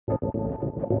It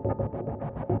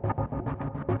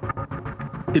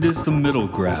is the middle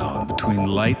ground between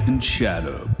light and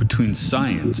shadow, between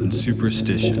science and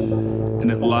superstition,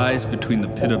 and it lies between the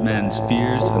pit of man's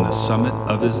fears and the summit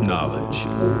of his knowledge.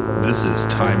 This is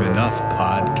Time Enough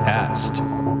Podcast.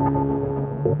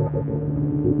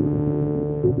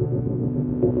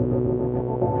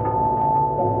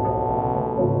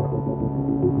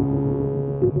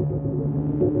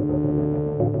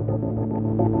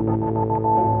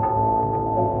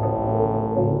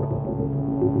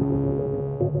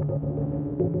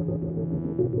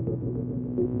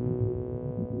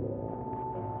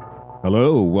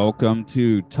 Hello, welcome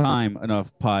to Time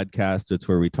Enough Podcast. It's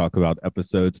where we talk about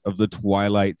episodes of The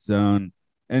Twilight Zone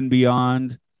and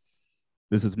beyond.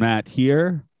 This is Matt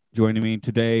here. Joining me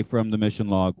today from the Mission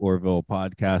Log Orville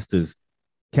podcast is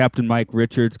Captain Mike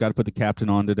Richards. Got to put the captain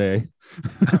on today.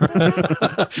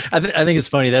 I think it's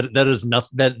funny that is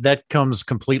nothing that comes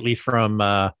completely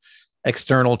from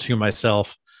external to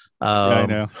myself. I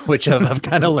know. Which I've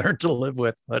kind of learned to live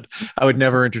with, but I would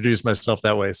never introduce myself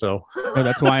that way. So no,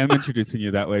 that's why I'm introducing you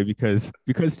that way, because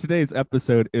today's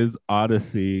episode is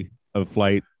Odyssey of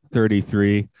Flight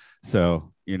 33.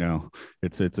 So, you know,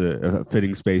 it's a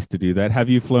fitting space to do that. Have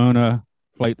you flown a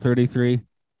Flight 33?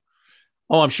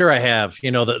 Oh, I'm sure I have.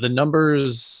 You know, the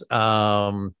numbers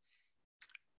kind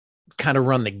of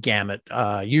run the gamut.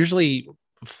 Usually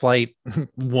flight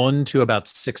 1 to about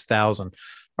 6,000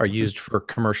 are used for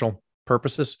commercial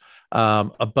purposes.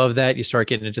 Above that, you start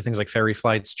getting into things like ferry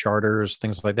flights, charters,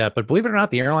 things like that. But believe it or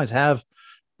not, the airlines have,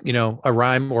 you know, a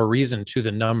rhyme or reason to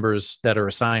the numbers that are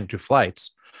assigned to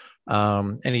flights.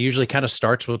 And it usually kind of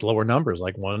starts with lower numbers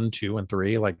like 1, 2, and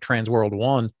 3, like Transworld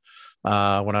 1.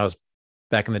 When I was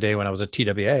back in the day when I was at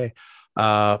TWA,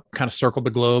 kind of circled the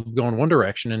globe going one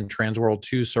direction, and Transworld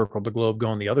 2 circled the globe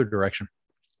going the other direction.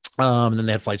 And then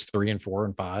they had flights 3 and 4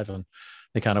 and 5, and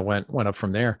they kind of went up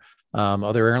from there.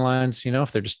 Other airlines, you know,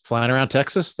 if they're just flying around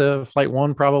Texas, the flight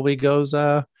 1 probably goes,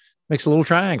 makes a little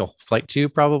triangle. Flight 2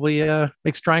 probably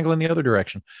makes a triangle in the other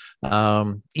direction.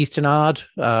 East and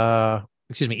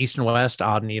west,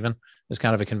 odd and even is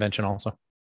kind of a convention also.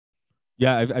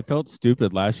 Yeah, I felt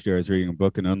stupid last year. I was reading a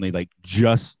book and only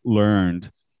just learned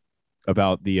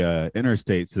about the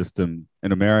interstate system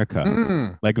in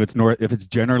America. Like if it's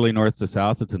generally north to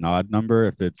south, it's an odd number.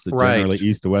 If it's generally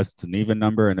east to west, it's an even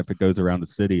number. And if it goes around the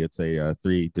city, it's a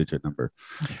 3-digit number.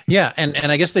 Yeah. And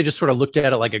I guess they just sort of looked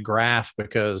at it like a graph,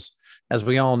 because as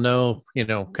we all know, you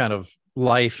know, kind of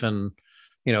life and,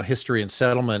 you know, history and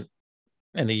settlement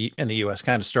in the U.S.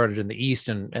 kind of started in the east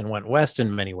and went west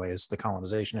in many ways, the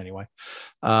colonization anyway.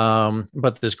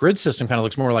 But this grid system kind of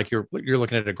looks more like you're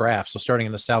looking at a graph. So starting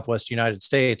in the Southwest United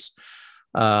States,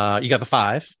 you got the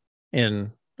 5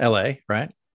 in LA,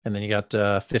 right? And then you got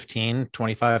 15,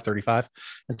 25, 35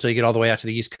 until you get all the way out to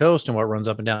the East Coast. And what runs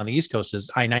up and down the East Coast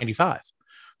is I-95.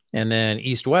 And then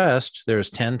east-west, there's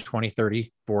 10, 20,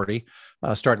 30, 40,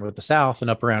 starting with the south. And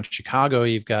up around Chicago,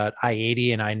 you've got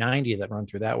I-80 and I-90 that run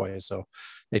through that way. So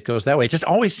it goes that way. It just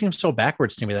always seems so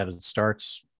backwards to me that it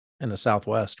starts in the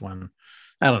Southwest when,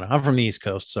 I don't know, I'm from the East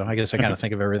Coast. So I guess I kind of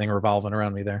think of everything revolving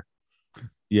around me there.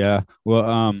 Yeah.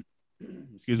 Well,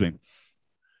 excuse me.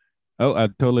 Oh, I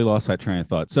totally lost that train of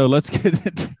thought. So let's get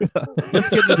into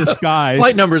the skies.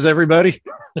 Flight numbers, everybody.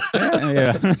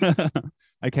 Yeah.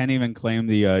 I can't even claim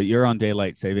the you're on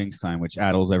daylight savings time, which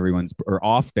addles everyone's, or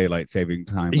off daylight saving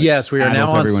time. Yes, we are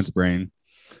now on everyone's brain.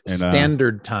 And,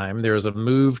 standard time. There's a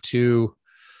move to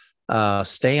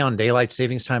stay on daylight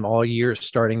savings time all year,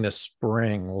 starting this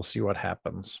spring. We'll see what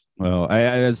happens. Well, I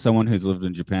as someone who's lived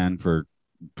in Japan for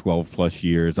 12 plus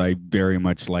years, I very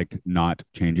much like not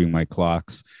changing my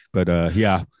clocks. But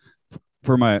yeah,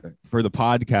 for the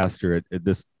podcaster at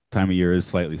this time of year is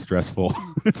slightly stressful.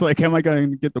 It's like, am I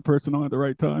going to get the person on at the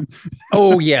right time?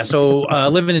 Oh yeah. So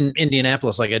living in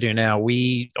Indianapolis like I do now,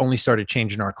 we only started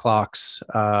changing our clocks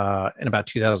in about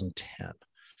 2010.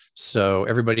 So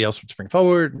everybody else would spring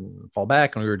forward and fall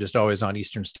back, and we were just always on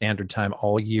Eastern Standard Time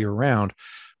all year round,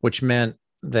 which meant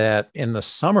that in the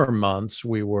summer months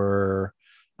we were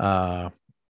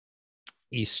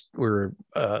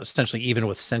essentially even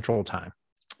with Central Time.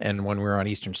 And when we were on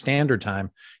Eastern Standard Time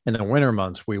in the winter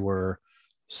months, we were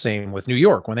same with New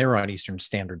York when they were on Eastern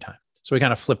Standard Time. So we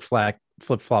kind of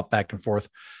flip-flop back and forth,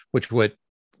 with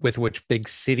which big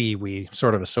city we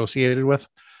sort of associated with.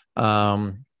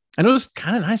 And it was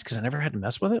kind of nice because I never had to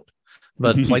mess with it.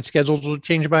 But flight schedules would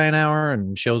change by an hour,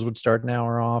 and shows would start an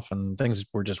hour off, and things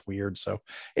were just weird. So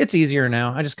it's easier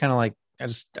now. I just kind of like I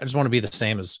just want to be the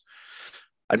same as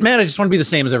man. I just want to be the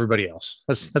same as everybody else.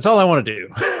 That's all I want to do.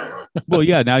 Well,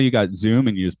 yeah, now you got Zoom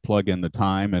and you just plug in the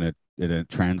time and it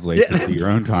translates it to your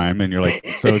own time. And you're like,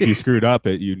 so if you screwed up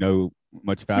it,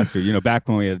 much faster. Back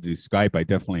when we had to do Skype, I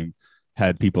definitely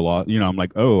had people all, I'm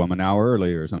like, oh, I'm an hour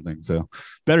early or something. So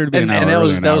better to be an hour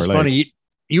early than an hour late. Funny.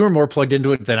 You were more plugged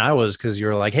into it than I was, because you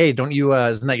were like, hey, don't you,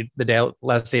 isn't that the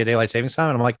last day of daylight savings time?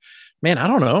 And I'm like, man, I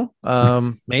don't know.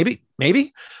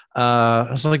 Maybe. I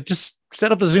was like, just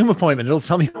set up a Zoom appointment. It'll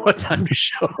tell me what time to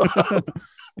show up.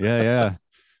 Yeah.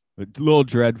 A little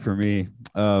dread for me.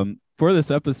 For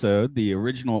this episode, the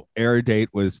original air date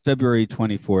was February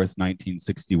 24th,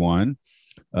 1961.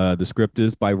 The script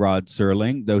is by Rod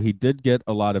Serling, though he did get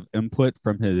a lot of input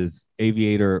from his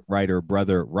aviator writer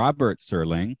brother, Robert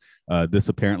Serling. This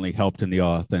apparently helped in the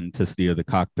authenticity of the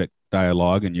cockpit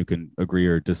dialogue, and you can agree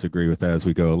or disagree with that as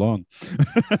we go along.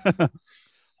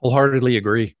 Wholeheartedly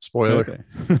agree. Spoiler.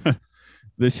 Okay.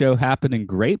 This show happened in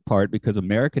great part because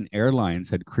American Airlines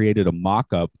had created a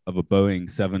mock-up of a Boeing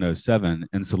 707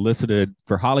 and solicited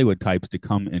for Hollywood types to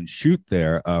come and shoot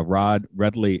there. Rod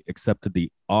readily accepted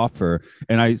the offer.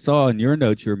 And I saw in your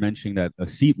notes, you were mentioning that a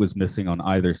seat was missing on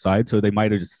either side. So they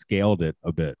might have just scaled it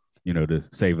a bit, to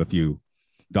save a few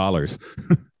dollars.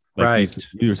 Right.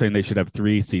 You were saying they should have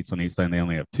 3 seats on each side and they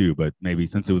only have 2, but maybe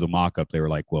since it was a mock-up, they were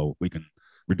like, well, we can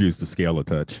reduce the scale a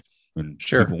touch and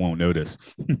people won't notice.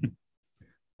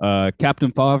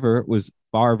 Captain Farver was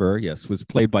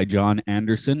played by John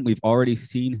Anderson. We've already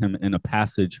seen him in A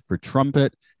Passage for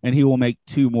Trumpet, and he will make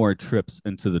 2 more trips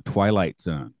into the Twilight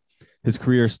Zone. His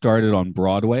career started on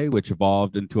Broadway, which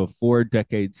evolved into a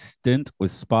 4-decade stint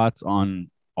with spots on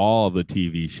all the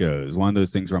TV shows. One of those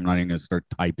things where I'm not even going to start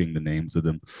typing the names of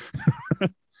them.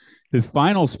 His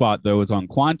final spot, though, was on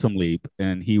Quantum Leap,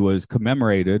 and he was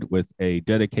commemorated with a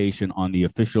dedication on the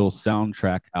official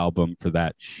soundtrack album for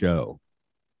that show.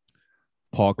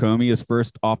 Paul Comey is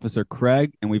First Officer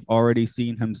Craig, and we've already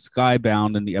seen him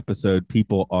skybound in the episode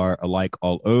People Are Alike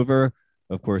All Over.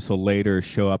 Of course, he'll later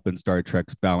show up in Star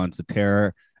Trek's Balance of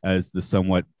Terror as the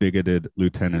somewhat bigoted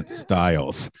Lieutenant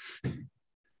Stiles.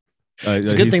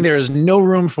 It's a good thing there is no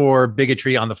room for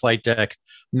bigotry on the flight deck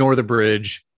nor the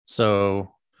bridge.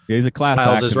 So he's a class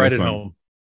act. Is right at home.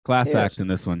 Class act in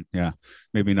this one. Yeah.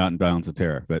 Maybe not in Balance of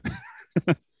Terror, but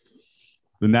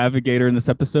the navigator in this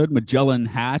episode, Magellan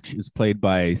Hatch, is played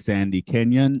by Sandy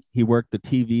Kenyon. He worked the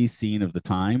TV scene of the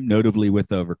time, notably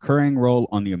with a recurring role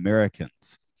on The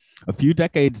Americans. A few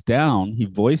decades down, he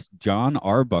voiced John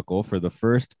Arbuckle for the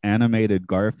first animated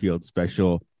Garfield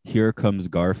special, Here Comes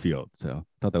Garfield. So I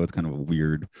thought that was kind of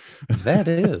weird. That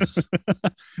is.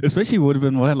 Especially would have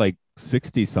been, like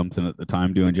 60 something at the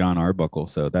time doing John Arbuckle.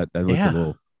 So that was a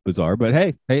little bizarre. But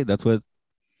hey, that's what,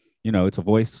 it's a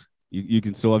voice. You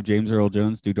can still have James Earl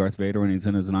Jones do Darth Vader when he's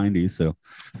in his 90s. So,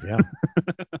 yeah.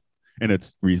 And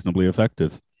it's reasonably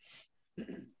effective.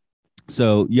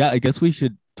 So, yeah, I guess we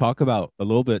should talk about a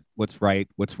little bit what's right,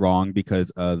 what's wrong,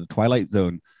 because the Twilight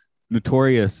Zone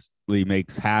notoriously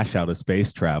makes hash out of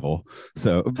space travel.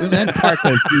 So, in part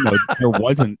because, there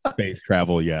wasn't space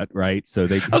travel yet, right? So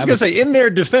I was going to say, in their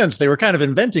defense, they were kind of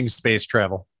inventing space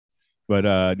travel.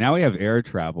 But now we have air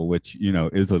travel, which,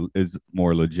 is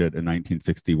more legit in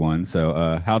 1961.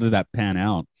 So how did that pan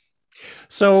out?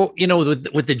 So,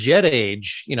 with the jet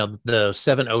age, the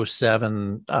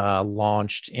 707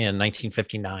 launched in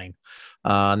 1959.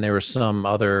 And there were some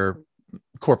other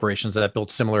corporations that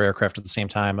built similar aircraft at the same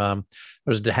time. There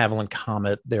was a de Havilland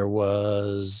Comet. There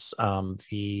was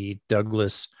the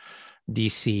Douglas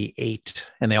DC-8,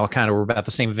 and they all kind of were about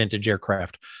the same vintage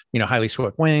aircraft, highly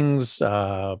swept wings,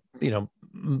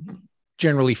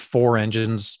 generally 4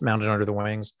 engines mounted under the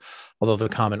wings, although the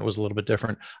Comet was a little bit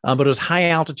different. But it was high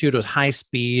altitude, it was high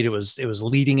speed, it was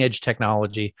leading edge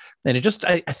technology. And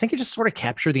I think it just sort of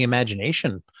captured the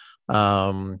imagination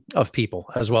of people,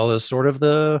 as well as sort of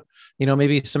the,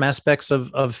 maybe some aspects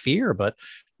of fear. But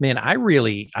man, I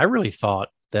really thought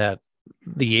that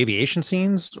the aviation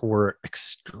scenes were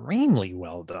extremely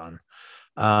well done.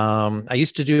 I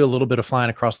used to do a little bit of flying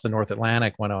across the North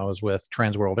Atlantic when I was with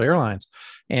Trans World Airlines.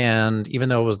 And even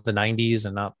though it was the 90s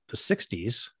and not the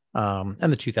 60s, and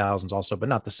the 2000s also, but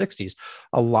not the 60s,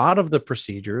 a lot of the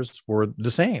procedures were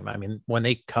the same. I mean, when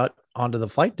they cut onto the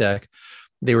flight deck,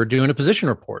 they were doing a position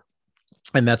report.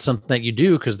 And that's something that you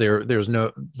do because there's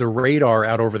no, the radar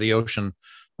out over the ocean,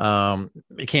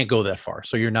 it can't go that far.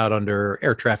 So you're not under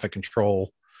air traffic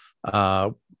control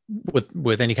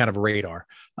with any kind of radar.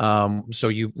 So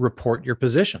you report your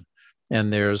position,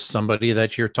 and there's somebody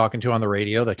that you're talking to on the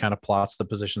radio that kind of plots the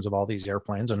positions of all these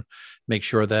airplanes and make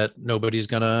sure that nobody's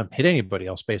going to hit anybody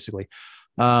else, basically.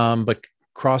 But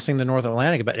crossing the North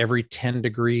Atlantic about every 10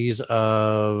 degrees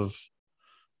of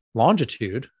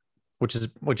longitude,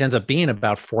 which ends up being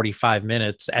about 45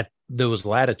 minutes at those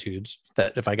latitudes.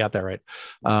 That, if I got that right,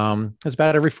 it's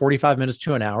about every 45 minutes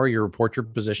to an hour. You report your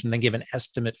position, then give an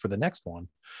estimate for the next one,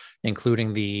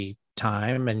 including the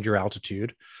time and your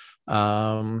altitude,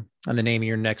 and the name of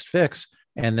your next fix.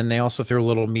 And then they also threw a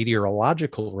little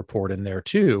meteorological report in there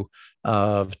too,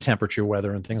 of temperature,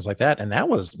 weather, and things like that. And that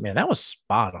was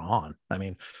spot on. I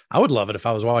mean, I would love it if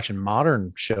I was watching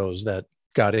modern shows that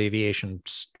got aviation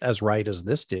as right as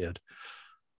this did.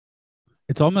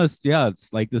 It's almost, yeah,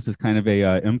 it's like this is kind of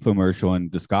a infomercial in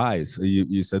disguise.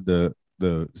 You said the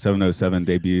 707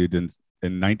 debuted in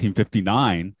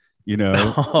 1959. You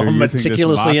know,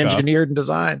 meticulously engineered and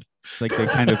designed. Like they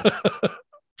kind of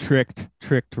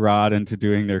tricked Rod into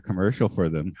doing their commercial for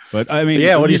them. But I mean,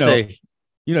 yeah, what do you say?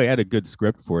 You know, he had a good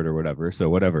script for it or whatever. So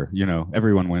whatever, you know,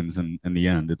 everyone wins in the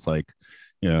end. It's like,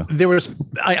 you know,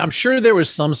 I'm sure there was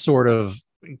some sort of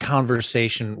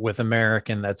conversation with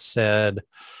American that said,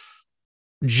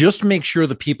 just make sure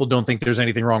the people don't think there's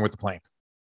anything wrong with the plane.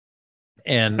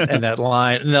 And that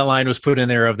line was put in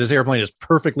there of, this airplane is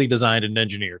perfectly designed and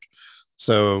engineered.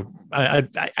 So I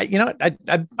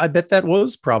bet that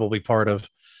was probably part of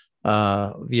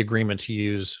the agreement to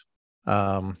use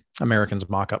American's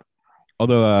mock-up.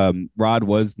 Although Rod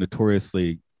was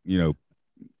notoriously, you know,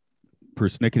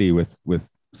 persnickety with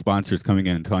sponsors coming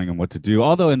in and telling him what to do.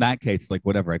 Although in that case, like,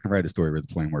 whatever, I can write a story where the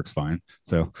plane works fine.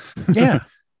 So yeah.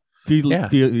 Few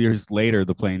years later,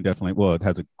 the plane definitely, well, it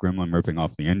has a gremlin ripping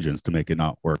off the engines to make it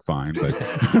not work fine. But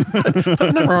there's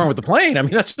nothing wrong with the plane. I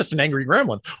mean, that's just an angry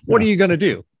gremlin. What are you going to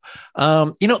do?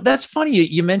 You know, that's funny.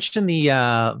 You mentioned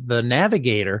the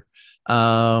Navigator,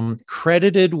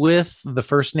 credited with the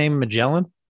first name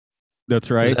Magellan. That's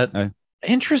right. Is that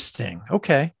interesting?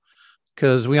 Okay,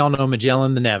 because we all know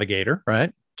Magellan, the Navigator,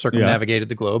 right? Circumnavigated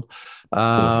the globe.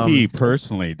 He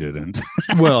personally didn't.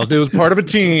 Well, it was part of a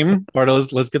team.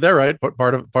 Let's get that right.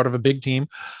 Part of a big team.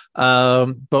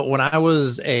 But when I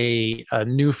was a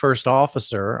new first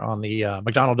officer on the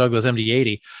McDonnell Douglas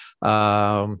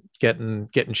MD-80,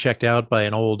 getting checked out by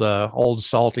an old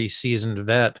salty seasoned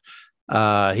vet,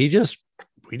 we just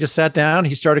sat down.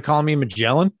 He started calling me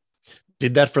Magellan.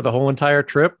 Did that for the whole entire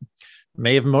trip.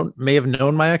 May have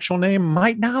known my actual name,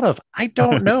 might not have. I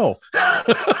don't know.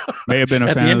 May have been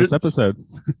a fan of this episode.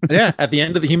 Yeah,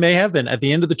 he may have been. At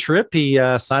the end of the trip, he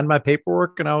signed my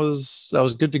paperwork, and I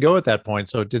was good to go at that point.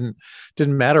 So it didn't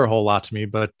matter a whole lot to me.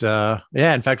 But yeah,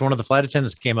 in fact, one of the flight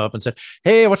attendants came up and said,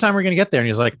 "Hey, what time are we going to get there?" And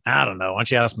he was like, "I don't know. Why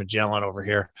don't you ask Magellan over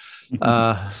here?"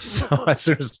 So as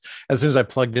soon as I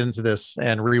plugged into this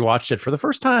and rewatched it for the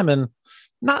first time, and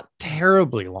not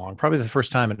terribly long, probably the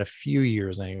first time in a few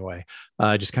years anyway,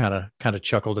 I just kind of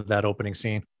chuckled at that opening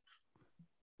scene.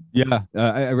 Yeah,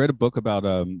 I read a book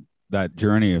about that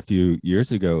journey a few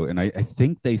years ago, and I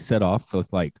think they set off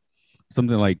with like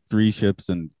something like 3 ships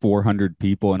and 400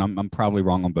 people, and I'm probably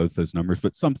wrong on both those numbers,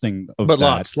 but something of but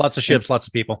that. lots of ships, lots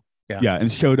of people. Yeah,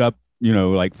 and showed up, you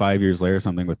know, like 5 years later,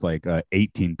 something with like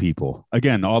 18 people.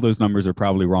 Again, all those numbers are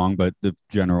probably wrong, but the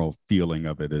general feeling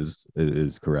of it is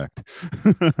correct.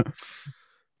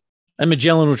 And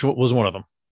Magellan, which was one of them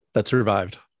that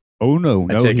survived. Oh no,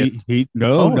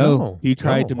 he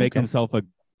tried to make himself a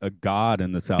god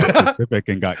in the South Pacific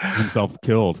and got himself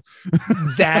killed.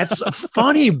 That's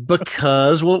funny,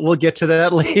 because we'll get to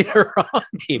that later on,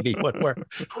 maybe when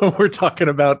we're talking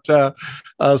about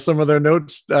some of their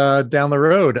notes down the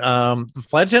road. The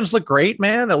flight attendants look great,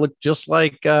 man. They look just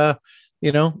like vintage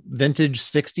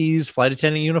 60s flight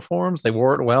attendant uniforms. They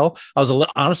wore it well. I was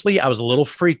a little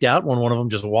freaked out when one of them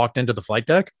just walked into the flight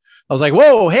deck. I was like,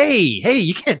 "Whoa, hey,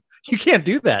 you can't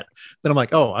do that." Then I'm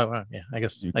like, "Oh, I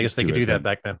guess they could do that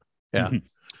back then." Yeah.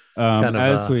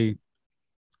 Go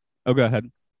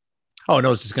ahead. Oh no,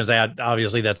 I was just going to say,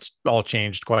 obviously that's all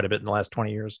changed quite a bit in the last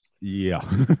 20 years. Yeah,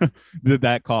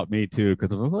 that caught me too,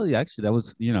 because actually that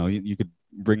was, you could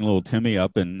bring little Timmy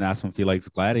up and ask him if he likes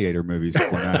gladiator movies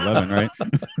before 9/11,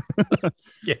 right?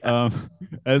 Yeah.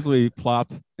 As we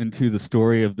plop into the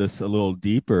story of this a little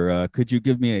deeper, could you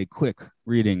give me a quick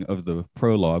reading of the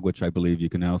prologue, which I believe you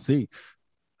can now see?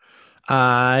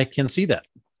 I can see that.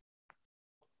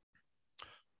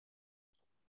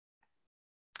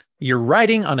 You're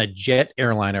riding on a jet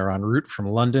airliner en route from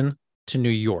London to New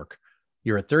York.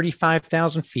 You're at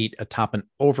 35,000 feet atop an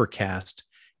overcast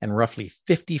and roughly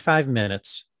 55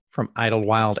 minutes from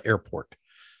Idlewild Airport.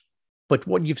 But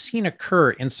what you've seen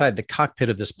occur inside the cockpit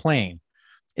of this plane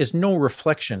is no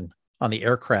reflection on the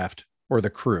aircraft or the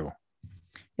crew.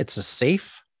 It's a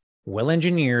safe,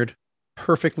 well-engineered,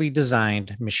 perfectly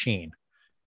designed machine.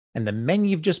 And the men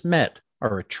you've just met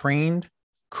are a trained,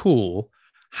 cool,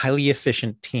 highly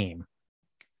efficient team.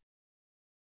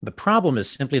 The problem is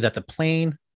simply that the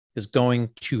plane is going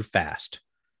too fast,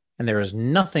 and there is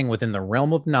nothing within the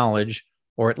realm of knowledge,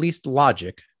 or at least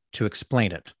logic, to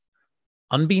explain it.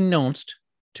 Unbeknownst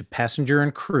to passenger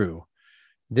and crew,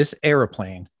 this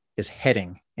airplane is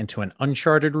heading into an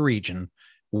uncharted region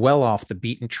well off the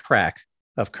beaten track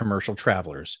of commercial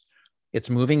travelers. It's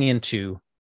moving into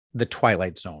the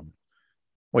Twilight Zone.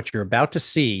 What you're about to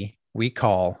see, we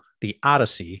call the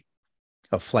Odyssey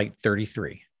of Flight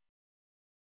 33.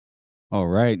 All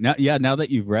right. Now that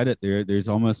you've read it, there's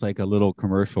almost like a little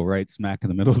commercial right smack in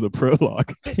the middle of the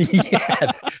prologue.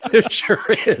 Yeah, there sure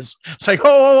is. It's like,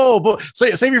 oh,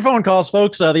 save your phone calls,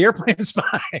 folks. The airplane's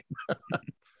fine.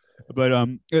 But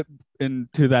and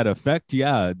to that effect,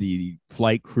 yeah, the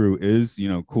flight crew is,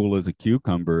 cool as a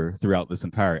cucumber throughout this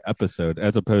entire episode,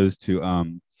 as opposed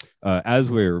to as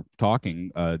we're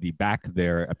talking, the Back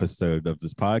There episode of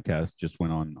this podcast just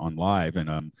went on live,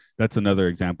 and that's another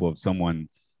example of someone.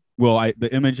 Well,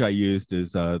 the image I used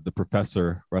is the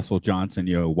Professor Russell Johnson,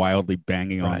 wildly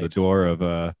banging on the door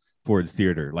of Ford's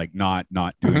Theater, like not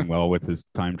doing well with his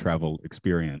time travel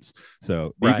experience.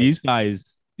 So these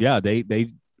guys, yeah, they do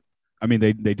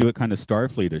it kind of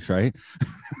Starfleetish, right?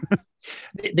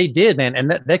 They did, man.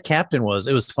 And that captain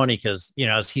it was funny because,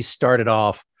 as he started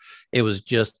off, it was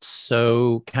just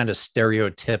so kind of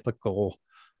stereotypical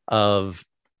of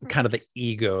kind of the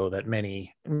ego that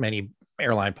many, many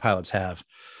airline pilots have.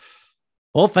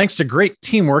 Well, thanks to great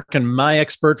teamwork and my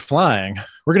expert flying,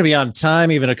 we're going to be on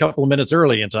time even a couple of minutes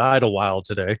early into Idlewild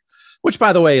today, which,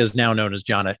 by the way, is now known as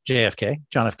JFK,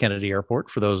 John F. Kennedy Airport,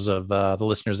 for those of the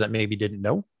listeners that maybe didn't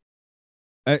know.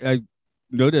 I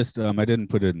noticed, I didn't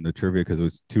put it in the trivia because it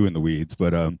was too in the weeds,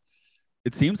 but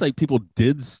it seems like people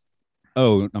did.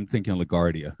 Oh, I'm thinking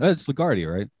LaGuardia. It's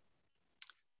LaGuardia, right?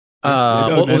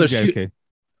 There's JFK.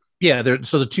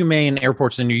 So the two main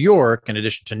airports in New York, in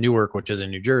addition to Newark, which is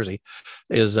in New Jersey,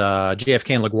 is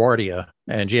JFK and LaGuardia.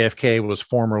 And JFK was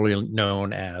formerly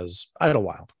known as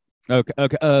Idlewild.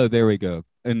 Okay. Oh, there we go.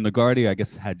 And LaGuardia, I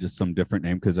guess, had just some different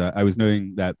name because I was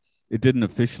knowing that it didn't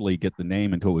officially get the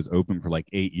name until it was open for like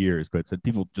 8 years, but it said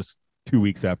people just 2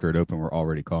 weeks after it opened were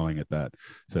already calling it that.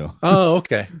 So. Oh,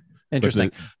 okay.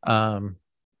 Interesting. But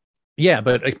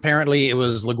apparently it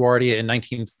was LaGuardia in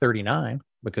 1939.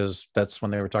 Because that's when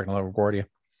they were talking about LaGuardia.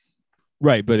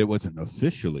 Right, but it wasn't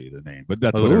officially the name. But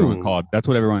that's what everyone called. That's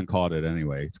what everyone called it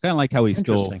anyway. It's kind of like how we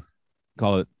still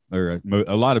call it, or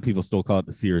a lot of people still call it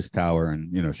the Sears Tower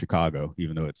in Chicago,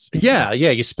 even though it's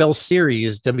You spell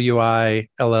Series Willys.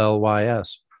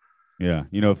 Yeah,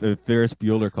 if Ferris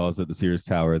Bueller calls it the Sears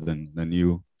Tower, then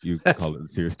you call it the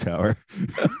Sears Tower.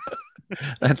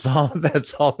 That's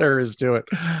all there is to it.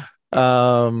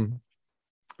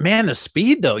 Man, the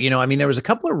speed, though, there was a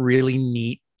couple of really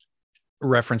neat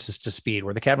references to speed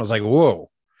where the captain was like, whoa,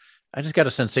 I just got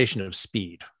a sensation of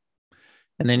speed.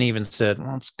 And then he even said,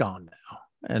 well, it's gone now.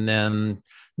 And then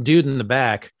dude in the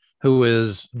back,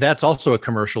 that's also a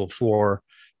commercial for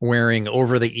wearing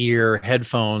over the ear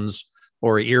headphones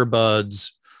or earbuds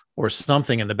or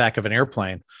something in the back of an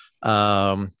airplane.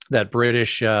 That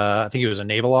British, I think he was a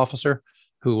naval officer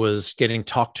who was getting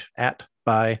talked at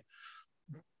by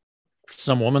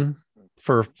some woman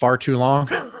for far too long.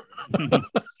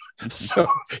 So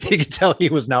you could tell he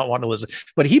was not wanting to listen,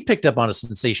 but he picked up on a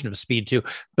sensation of speed too.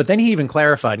 But then he even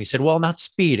clarified, he said, well, not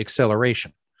speed,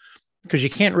 acceleration, because you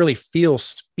can't really feel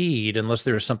speed unless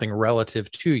there's something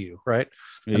relative to you, right?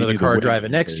 Another car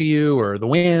driving next to you or the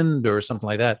wind or something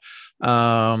like that.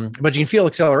 But you can feel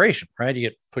acceleration, right? You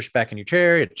get pushed back in your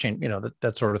chair, you change,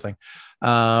 that sort of thing.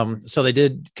 So they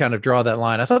did kind of draw that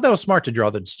line. I thought that was smart to draw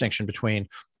the distinction between,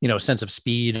 a sense of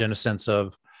speed and a sense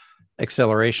of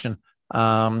acceleration.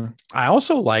 I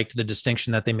also liked the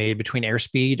distinction that they made between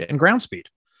airspeed and ground speed,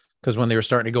 because when they were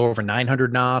starting to go over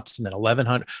 900 knots and then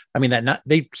 1100,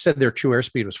 they said their true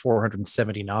airspeed was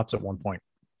 470 knots at one point.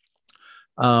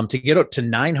 To get up to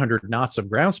 900 knots of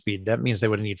ground speed, that means they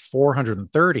would need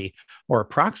 430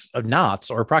 knots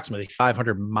or approximately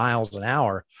 500 miles an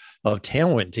hour of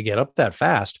tailwind to get up that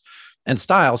fast. And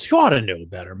Stiles, you ought to know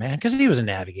better, man, because he was a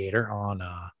navigator on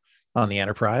the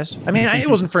Enterprise. It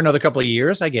wasn't for another couple of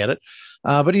years. I get it.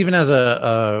 But even as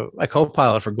a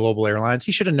co-pilot for global airlines,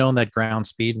 he should have known that ground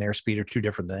speed and airspeed are two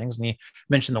different things. And he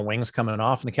mentioned the wings coming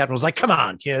off, and the captain was like, come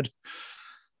on, kid.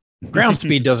 Ground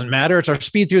speed doesn't matter. It's our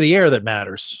speed through the air that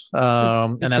matters.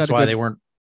 And that's why they weren't.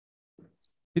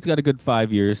 He's got a good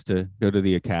 5 years to go to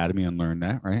the academy and learn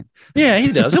that, right? Yeah,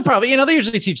 he does. He'll probably, they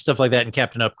usually teach stuff like that in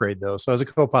Captain Upgrade, though. So as a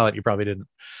co-pilot, you probably didn't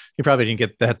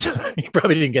get that. You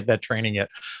probably didn't get that training yet.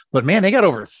 But man, they got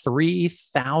over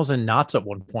 3,000 knots at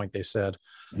one point, they said.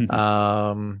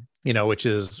 Which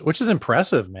is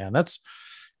impressive, man. That's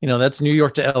that's New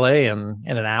York to LA in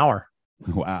an hour.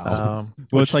 Wow.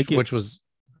 Which was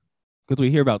because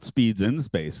we hear about speeds in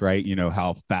space, right?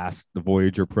 How fast the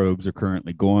Voyager probes are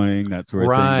currently going, that sort of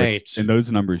right. thing. And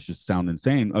those numbers just sound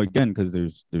insane again because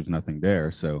there's nothing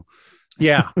there. So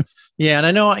yeah. And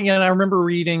I know, and I remember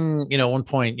reading, one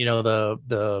point,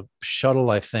 the shuttle,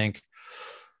 I think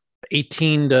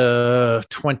 18 to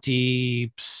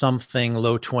 20 something,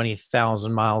 low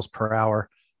 20,000 miles per hour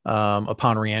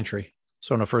upon reentry.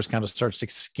 So when it first kind of starts to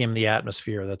skim the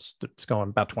atmosphere, it's going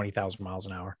about 20,000 miles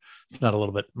an hour, if not a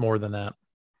little bit more than that.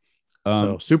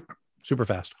 So super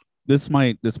fast. This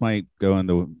might go in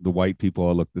the white people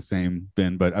all look the same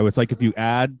bin, but I was like, if you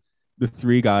add the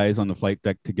three guys on the flight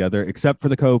deck together, except for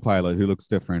the co-pilot who looks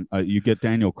different, you get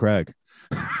Daniel Craig.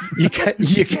 You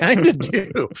kind of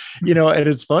do, and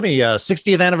it's funny.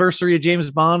 60th anniversary of James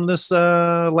Bond this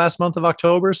last month of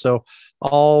October. So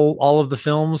all of the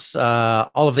films, all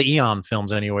of the Eon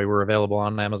films anyway, were available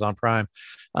on Amazon Prime.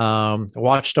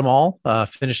 Watched them all.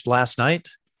 Finished last night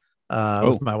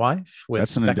with my wife, with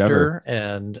Spectre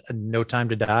and No Time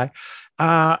to Die.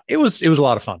 It was a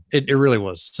lot of fun. It really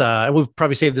was. I will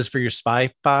probably save this for your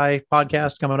Spy-Fi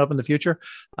podcast coming up in the future.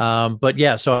 But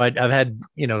yeah, so I've had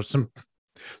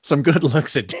some good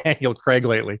looks at Daniel Craig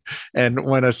lately. And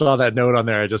when I saw that note on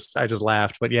there, I just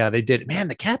laughed. But yeah, they did. Man,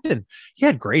 the captain, he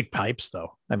had great pipes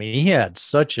though. I mean, he had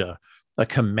such a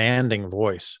commanding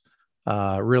voice.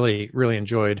 Really, really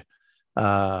enjoyed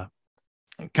kind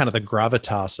of the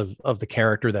gravitas of the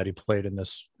character that he played in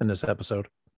this episode.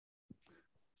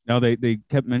 Now they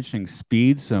kept mentioning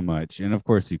speed so much, and of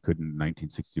course you couldn't in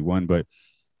 1961, but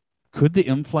could the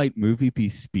in-flight movie be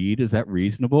Speed? Is that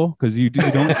reasonable? Because you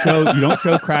don't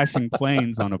show crashing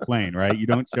planes on a plane, right? You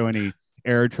don't show any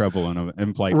air trouble in an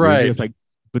in-flight movie. It's like,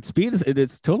 but Speed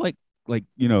it's still like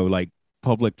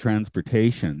public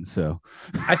transportation. So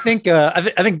I think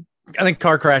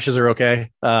car crashes are okay.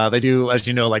 They do, as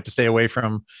you know, like to stay away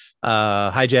from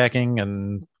hijacking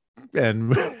and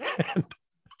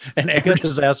air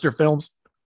disaster films.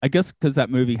 I guess because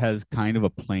that movie has kind of a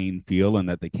plane feel and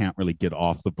that they can't really get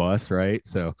off the bus, right?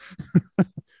 So I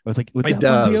was like, would that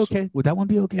one be okay? Would that one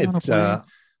be okay on a plane?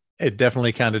 It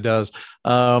definitely kind of does.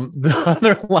 The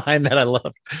other line that I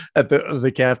loved that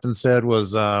the captain said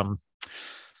was, ours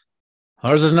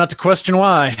is not to question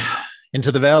why,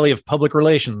 into the valley of public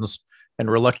relations,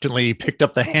 and reluctantly picked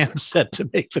up the handset to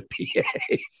make the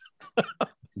PA.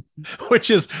 which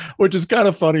is kind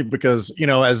of funny because,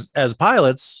 as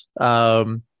pilots,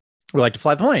 we like to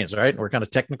fly the planes, right? We're kind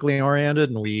of technically oriented,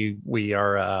 and we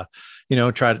are,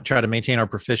 try to maintain our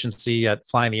proficiency at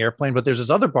flying the airplane. But there's this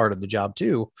other part of the job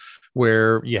too,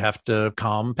 where you have to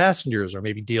calm passengers or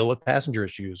maybe deal with passenger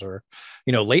issues. Or,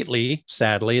 lately,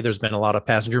 sadly, there's been a lot of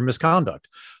passenger misconduct.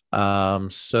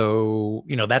 So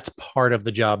that's part of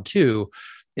the job too.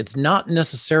 It's not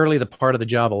necessarily the part of the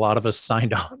job a lot of us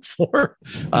signed on for.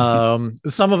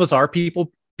 Some of us are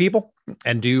people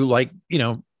and do like,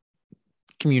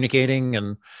 communicating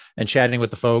and chatting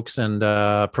with the folks and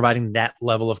providing that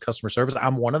level of customer service.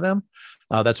 I'm one of them.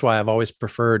 That's why I've always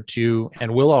preferred to,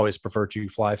 and will always prefer to,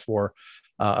 fly for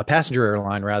a passenger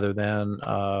airline rather than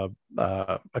a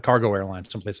cargo airline,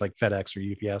 someplace like FedEx or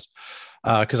UPS,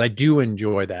 because I do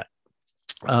enjoy that.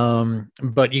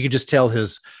 But you could just tell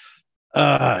his,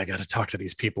 I got to talk to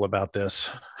these people about this.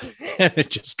 And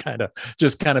it just kind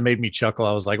of made me chuckle.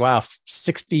 I was like, wow,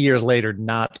 60 years later,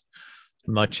 not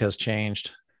much has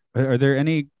changed. Are there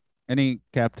any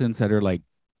captains that are like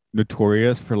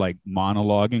notorious for like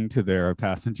monologuing to their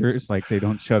passengers, like they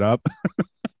don't shut up?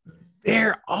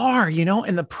 There are,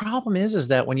 and the problem is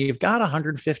that when you've got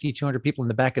 150, 200 people in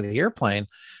the back of the airplane,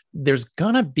 there's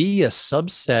gonna be a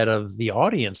subset of the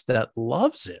audience that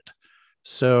loves it.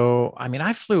 So, I mean,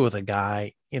 I flew with a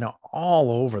guy,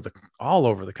 all over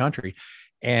the country,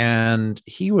 and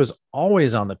he was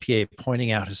always on the PA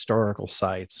pointing out historical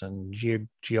sites and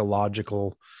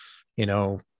geological,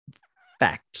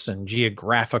 facts and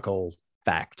geographical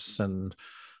facts. And,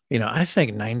 I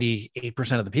think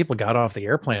 98% of the people got off the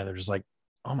airplane and they're just like,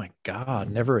 oh my God,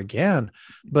 never again.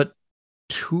 But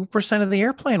 2% of the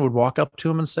airplane would walk up to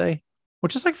him and say,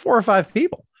 which is like 4 or 5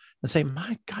 people, and say,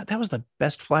 my God, that was the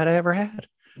best flight I ever had.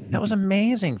 That was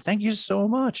amazing. Thank you so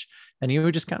much. And he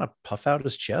would just kind of puff out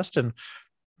his chest. And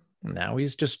now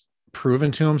he's just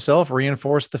proven to himself,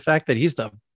 reinforced the fact that he's the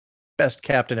best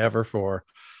captain ever for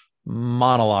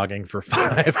monologuing for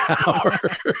 5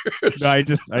 hours. I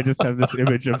just have this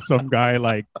image of some guy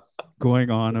like going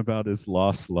on about his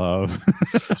lost love.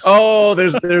 Oh,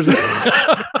 there's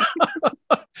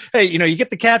hey, you get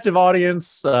the captive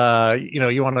audience.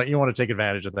 You want to take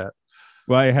advantage of that.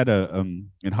 Well, I had a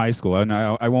in high school, and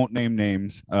I won't name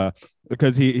names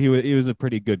because he was a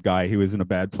pretty good guy. He was in a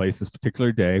bad place this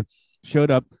particular day.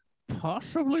 Showed up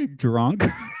possibly drunk,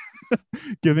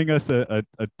 giving us a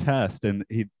test, and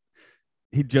he'd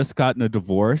just gotten a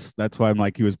divorce. That's why I'm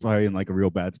like he was probably in like a real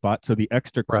bad spot. So the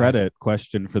extra credit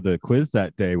question for the quiz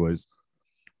that day was,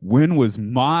 when was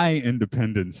my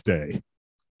Independence Day?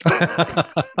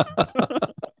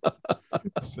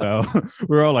 So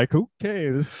we're all like, okay,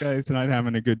 this guy's not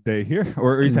having a good day here,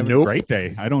 or he's having a great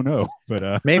day. I don't know,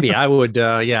 but maybe I would.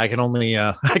 I can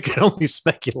only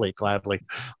speculate gladly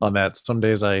on that. Some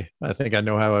days I think I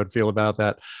know how I would feel about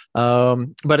that.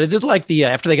 But I did like the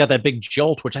after they got that big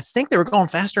jolt, which I think they were going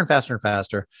faster and faster and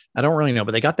faster. I don't really know,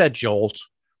 but they got that jolt.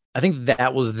 I think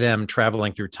that was them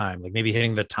traveling through time, like maybe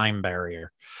hitting the time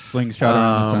barrier. Slingshot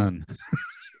on the sun.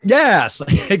 Yes,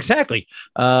 exactly.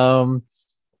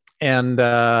 And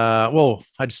well,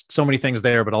 I just so many things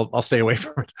there, but I'll stay away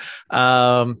from it.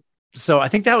 So I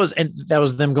think that was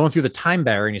them going through the time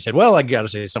barrier. And he said, well, I got to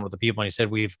say something with the people. And he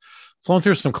said, we've flown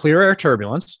through some clear air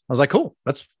turbulence. I was like, cool.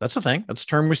 That's a thing. That's a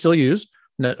term we still use.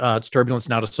 It's turbulence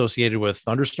not associated with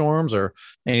thunderstorms or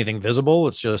anything visible.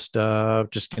 It's just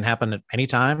can happen at any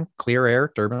time. Clear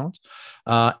air turbulence,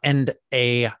 and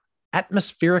a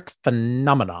atmospheric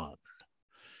phenomenon. And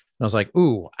I was like,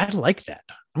 ooh, I like that.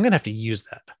 I'm going to have to use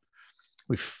that.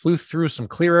 We flew through some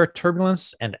clear air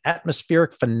turbulence and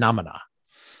atmospheric phenomena.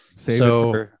 Save it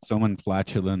for someone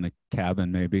flatulent in the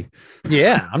cabin, maybe.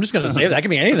 Yeah, I'm just going to say that could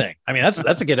be anything. I mean,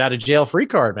 that's a get out of jail free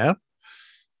card, man.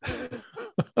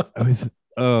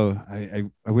 I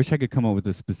wish I could come up with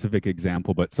a specific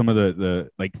example, but some of the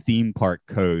like theme park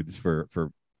codes for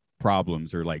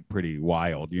problems are like pretty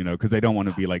wild, because they don't want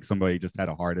to be like somebody just had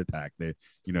a heart attack. They,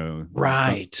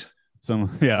 right.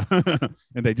 Yeah.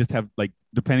 And they just have like,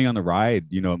 depending on the ride,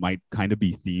 it might kind of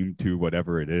be themed to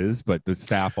whatever it is, but the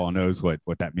staff all knows what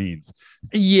that means.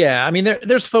 Yeah. I mean,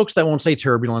 there's folks that won't say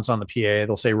turbulence on the PA.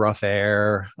 They'll say rough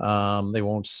air. They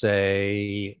won't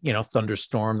say,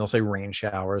 thunderstorm. They'll say rain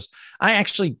showers. I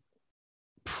actually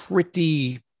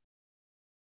pretty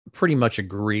much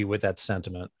agree with that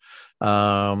sentiment.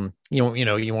 You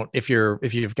won't, if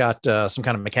you've got some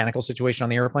kind of mechanical situation on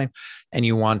the airplane and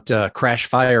you want crash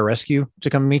fire rescue to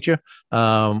come meet you,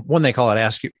 one, they call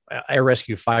it air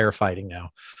rescue firefighting now.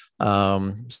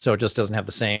 So it just doesn't have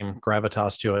the same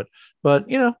gravitas to it, but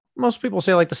most people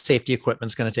say like the safety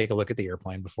equipment's going to take a look at the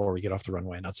airplane before we get off the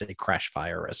runway, and not say crash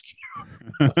fire rescue.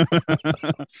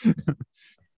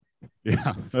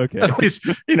 Yeah. Okay. At least,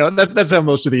 that's how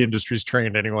most of the industry's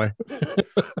trained anyway.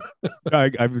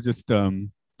 I was just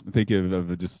thinking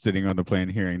of just sitting on the plane,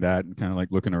 hearing that, and kind of like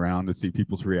looking around to see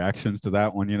people's reactions to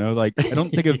that one. Like I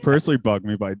don't think it personally bugged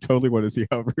me, but I totally want to see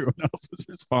how everyone else is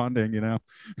responding.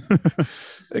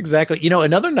 Exactly.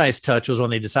 Another nice touch was when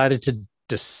they decided to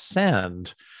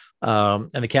descend,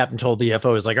 and the captain told the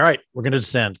FO, "Is like, all right, we're going to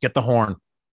descend. Get the horn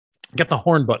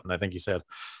button." I think he said.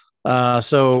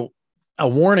 So a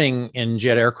warning in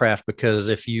jet aircraft, because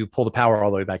if you pull the power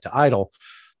all the way back to idle,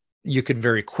 you could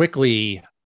very quickly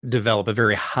develop a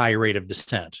very high rate of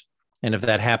descent. And if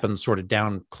that happens sort of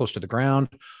down close to the ground,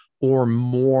 or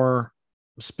more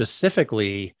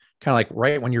specifically, kind of like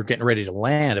right when you're getting ready to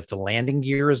land, if the landing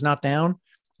gear is not down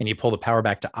and you pull the power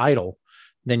back to idle,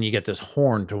 then you get this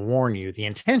horn to warn you. The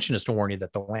intention is to warn you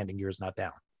that the landing gear is not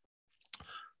down.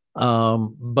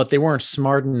 But they weren't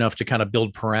smart enough to kind of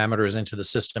build parameters into the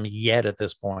system yet at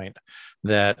this point,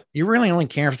 that you really only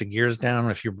care if the gear is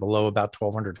down if you're below about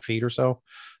 1,200 feet or so.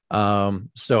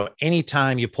 So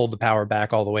anytime you pulled the power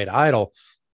back all the way to idle,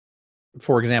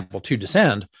 for example, to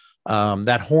descend,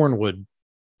 that horn would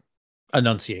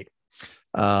enunciate.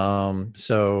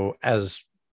 So as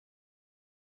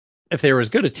if they were as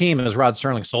good a team as Rod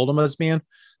Serling sold them as being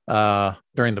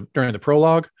during the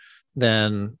prologue,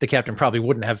 then the captain probably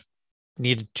wouldn't have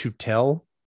needed to tell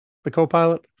the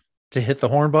co-pilot to hit the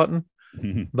horn button.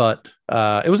 Mm-hmm. But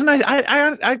it was a nice.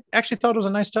 I actually thought it was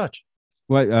a nice touch.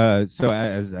 Well, so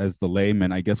as the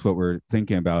layman, I guess what we're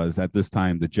thinking about is at this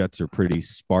time the jets are pretty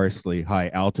sparsely high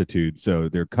altitude, so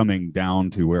they're coming down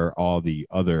to where all the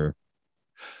other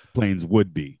planes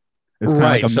would be. It's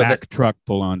kind of like a Mack truck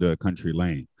pull onto a country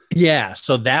lane. Yeah,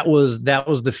 so that was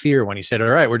the fear when he said, "All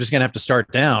right, we're just gonna have to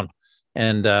start down."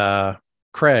 And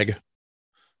Craig,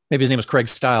 maybe his name was Craig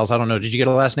Stiles. I don't know. Did you get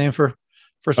a last name for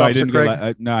first officer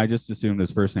Craig? No, I just assumed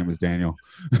his first name was Daniel.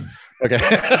 Okay.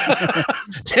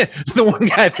 The one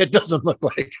guy that doesn't look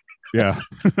like. Yeah.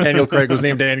 Daniel Craig was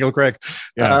named Daniel Craig.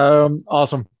 Yeah.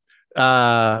 Awesome.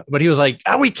 But he was like,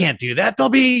 we can't do that. There'll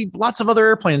be lots of other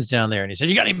airplanes down there. And he said,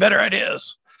 you got any better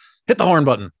ideas? Hit the horn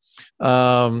button.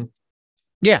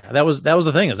 Yeah, that was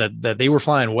the thing, is that they were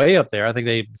flying way up there. I think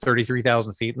they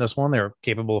 33,000 feet in this one. They were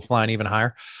capable of flying even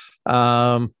higher.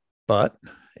 But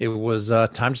it was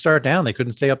time to start down. They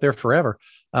couldn't stay up there forever,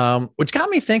 which got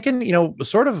me thinking,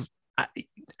 sort of, I,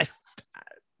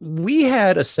 we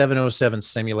had a 707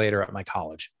 simulator at my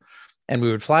college, and we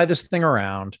would fly this thing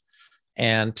around.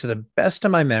 And to the best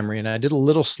of my memory, and I did a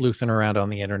little sleuthing around on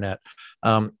the internet,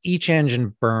 each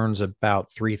engine burns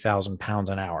about 3,000 pounds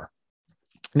an hour.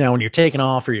 Now, when you're taking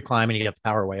off or you're climbing, you get the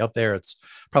power way up there, it's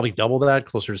probably double that,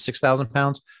 closer to 6,000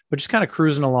 pounds, but just kind of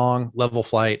cruising along, level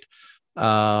flight.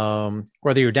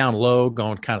 Whether you're down low,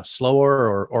 going kind of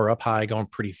slower, or up high, going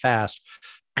pretty fast.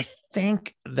 I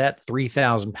think that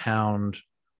 3,000 pound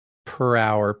per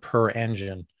hour per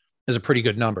engine is a pretty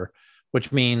good number,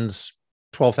 which means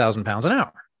 12,000 pounds an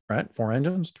hour, right? 4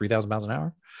 engines, 3,000 pounds an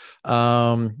hour.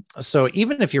 So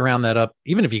even if you round that up,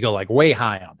 even if you go like way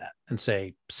high on that and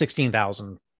say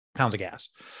 16,000 pounds of gas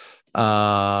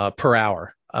per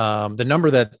hour, the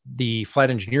number that the flight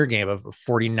engineer gave of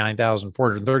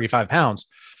 49,435 pounds,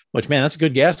 which, man, that's a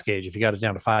good gas gauge if you got it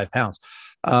down to 5 pounds,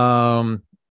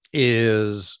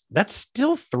 that's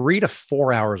still 3 to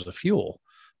 4 hours of fuel.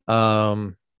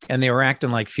 And they were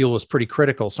acting like fuel was pretty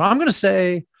critical. So I'm going to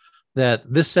say that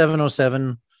this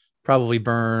 707 probably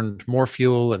burned more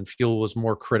fuel, and fuel was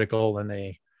more critical than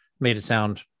they made it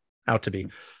sound out to be.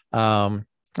 But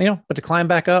to climb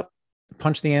back up,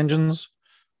 punch the engines,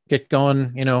 get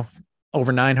going,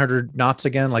 over 900 knots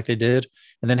again, like they did,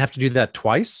 and then have to do that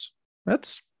twice.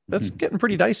 That's getting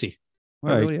pretty dicey.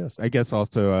 Well, it really is. I guess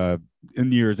also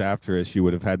in years after it, you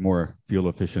would have had more fuel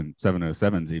efficient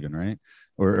 707s even, right?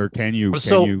 Or can you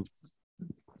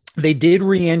They did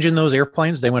re-engine those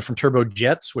airplanes. They went from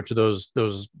turbojets, which are those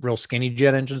real skinny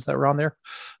jet engines that were on there.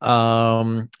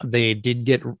 They did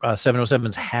get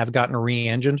 707s have gotten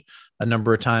re-engined a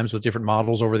number of times with different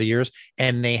models over the years,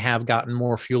 and they have gotten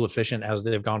more fuel efficient as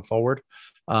they've gone forward.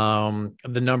 The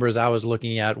numbers I was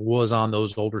looking at was on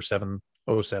those older 707s.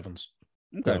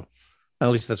 Okay. So, at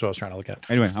least that's what I was trying to look at.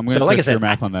 Anyway, I'm going to check your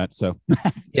math on that. So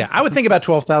yeah, I would think about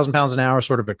 12,000 pounds an hour,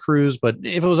 sort of a cruise, but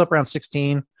if it was up around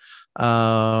 16,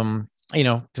 considering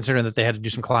that they had to do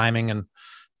some climbing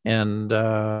and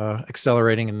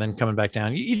accelerating and then coming back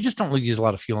down, you just don't use a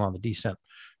lot of fuel on the descent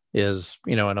is,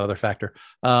 another factor.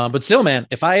 But still, man,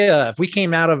 if we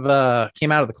came out of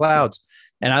the clouds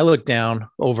and I looked down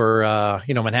over,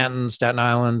 Manhattan, Staten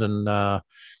Island, and the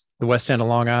West End of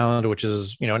Long Island, which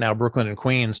is, now Brooklyn and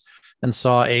Queens, and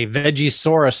saw a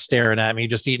Vegisaurus staring at me,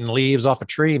 just eating leaves off a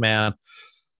tree, man,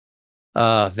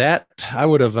 that I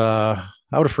would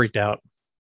have freaked out.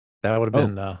 That would have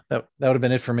been that would have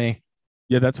been it for me.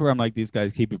 Yeah, that's where I'm like, these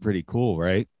guys keep it pretty cool,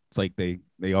 right? It's like they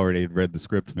already read the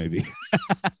script, maybe.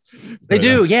 They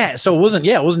do, yeah. So it wasn't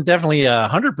definitely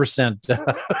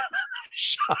 100%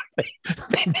 shock.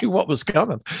 They knew what was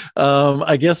coming.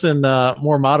 I guess in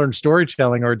more modern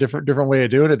storytelling or a different way of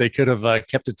doing it, they could have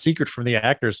kept it secret from the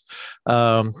actors,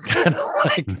 kind of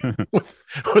like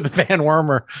with Van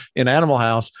Wormer in Animal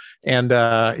House, and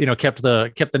kept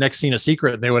the next scene a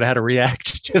secret, and they would have had to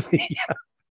react to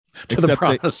the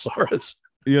Brontosaurus.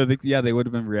 They would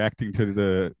have been reacting to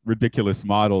the ridiculous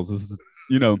models. This is,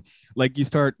 like you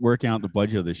start working out the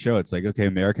budget of the show. It's like, okay,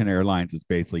 American Airlines is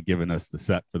basically giving us the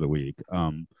set for the week.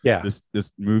 This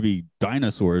movie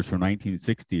Dinosaurs from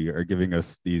 1960 are giving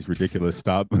us these ridiculous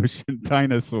stop motion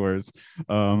dinosaurs.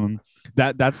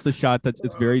 That's the shot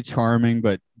it's very charming,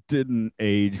 but didn't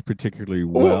age particularly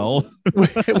well.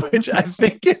 Which I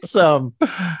think it's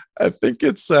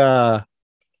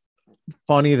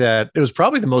funny that it was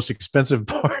probably the most expensive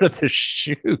part of the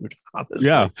shoot, honestly.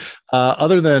 Yeah.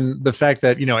 Other than the fact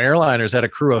that, airliners had a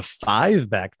crew of 5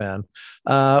 back then,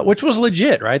 which was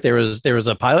legit, right? There was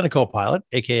a pilot and a co-pilot,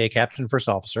 aka captain, first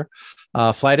officer,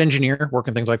 flight engineer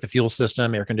working things like the fuel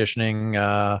system, air conditioning,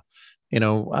 the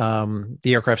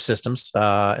aircraft systems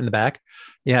in the back.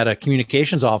 You had a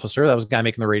communications officer, that was the guy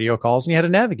making the radio calls, and you had a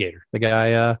navigator, the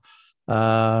guy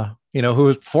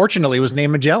who fortunately was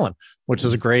named Magellan, which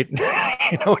is a great,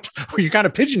 where you're kind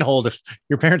of pigeonholed if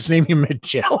your parents name you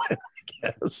Magellan, I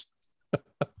guess.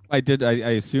 I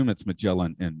assume it's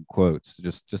Magellan in quotes,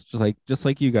 just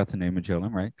like you got the name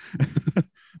Magellan, right?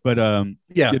 But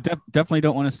you definitely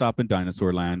don't want to stop in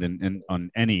dinosaur land and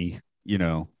on any,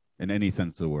 in any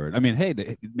sense of the word. I mean,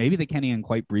 hey, maybe they can't even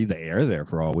quite breathe the air there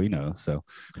for all we know. So,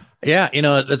 yeah,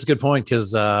 that's a good point,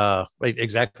 because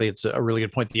exactly, it's a really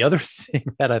good point. The other thing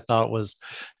that I thought was,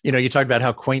 you talked about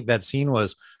how quaint that scene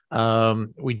was.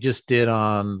 We just did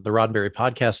on the Roddenberry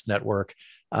Podcast Network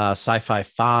Sci-Fi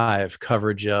 5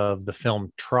 coverage of the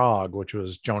film Trog, which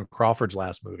was Joan Crawford's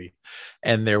last movie.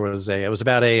 And it was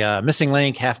about a missing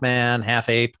link, half man, half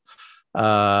ape,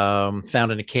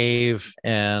 found in a cave,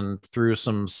 and through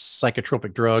some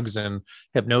psychotropic drugs and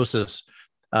hypnosis,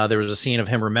 there was a scene of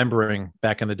him remembering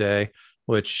back in the day,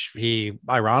 which he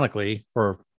ironically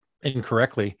or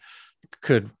incorrectly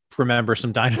could remember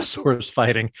some dinosaurs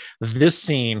fighting. This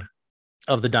scene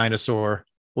of the dinosaur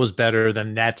was better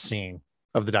than that scene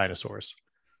of the dinosaurs,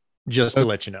 just to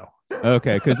let you know.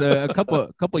 Okay, because a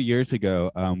couple years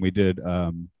ago, we did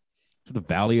the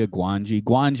Valley of Guanji.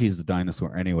 Guanji is the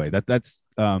dinosaur. Anyway, that's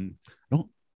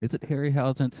is it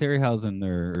Harryhausen? It's Harryhausen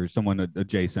or someone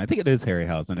adjacent. I think it is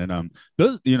Harryhausen. And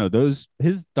those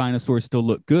his dinosaurs still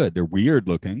look good. They're weird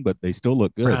looking, but they still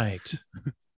look good. Right.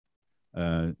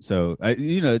 So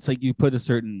it's like you put a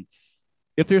certain,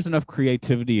 if there's enough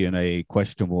creativity in a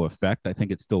questionable effect, I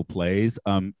think it still plays.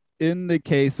 In the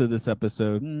case of this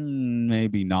episode,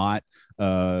 maybe not.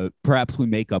 Perhaps we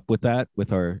make up with that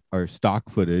with our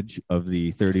stock footage of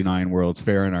the 39 World's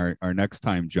Fair and our next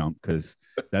time jump, because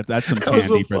that's some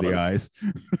candy for the eyes.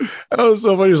 That was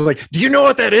so funny. He was like, "Do you know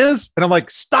what that is?" And I'm like,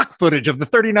 "Stock footage of the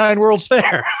 39 World's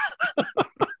Fair."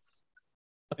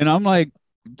 And I'm like,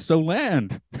 "So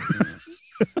land."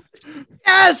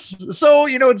 Yes. So,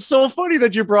 it's so funny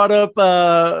that you brought up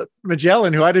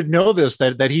Magellan, who I didn't know this,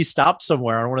 that he stopped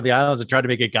somewhere on one of the islands and tried to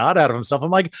make a god out of himself. I'm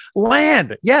like,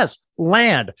 land. Yes,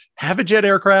 land. Have a jet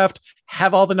aircraft,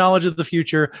 have all the knowledge of the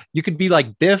future. You could be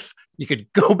like Biff. You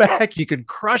could go back. You could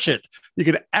crush it. You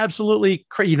could absolutely,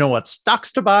 you know what?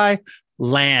 Stocks to buy,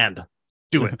 land.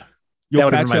 Do it. That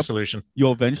would have been my solution.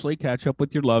 You'll eventually catch up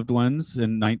with your loved ones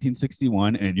in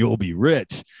 1961 and you'll be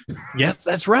rich. Yes,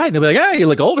 that's right. They'll be like, "Oh, you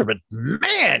look older, but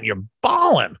man, you're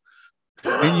balling."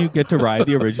 And you get to ride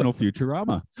the original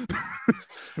Futurama.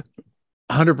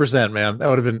 100%, man. That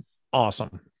would have been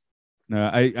awesome.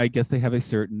 I guess they have a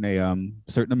certain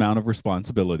amount of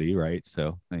responsibility, right?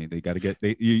 So they got to get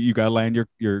you got to land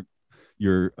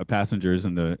your passengers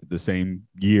in the same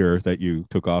year that you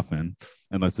took off in,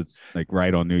 unless it's like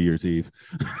right on New Year's Eve.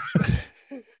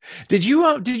 Did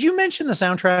you mention the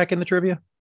soundtrack in the trivia?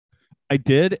 I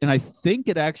did, and I think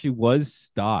it actually was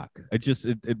stock.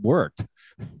 It worked.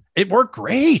 It worked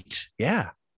great.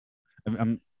 Yeah.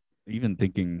 I'm even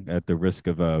thinking, at the risk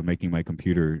of making my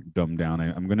computer dumb down,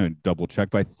 I'm going to double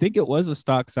check, but I think it was a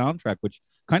stock soundtrack, which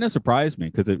kind of surprised me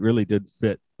because it really did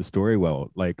fit the story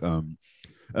well. Like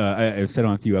I've said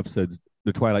on a few episodes,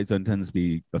 the Twilight Zone tends to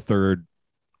be a third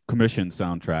commission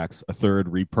soundtracks, a third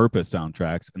repurposed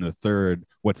soundtracks, and a third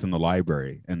what's in the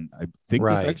library. And I think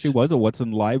this actually was a what's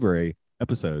in the library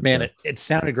episode. Man, it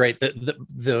sounded great.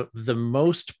 The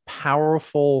most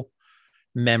powerful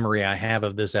memory I have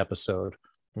of this episode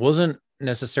wasn't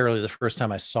necessarily the first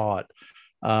time I saw it,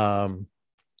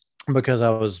 because I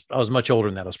was much older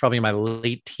than that. I was probably in my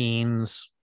late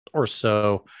teens or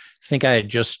so. I think I had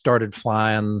just started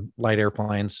flying light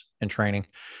airplanes in training,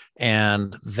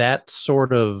 and that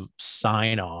sort of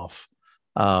sign off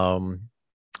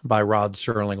by Rod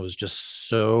Serling was just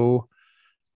so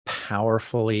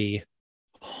powerfully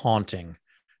haunting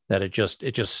that it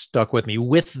just stuck with me,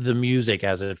 with the music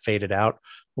as it faded out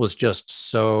was just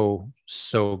so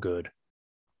good.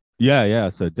 Yeah.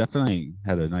 So definitely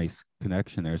had a nice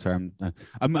connection there. So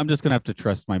I'm just gonna have to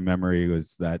trust my memory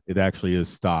was that it actually is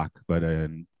stock, but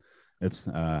if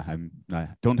I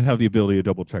don't have the ability to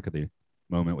double check at the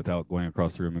moment without going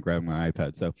across the room and grabbing my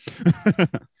iPad. So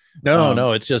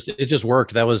no, it just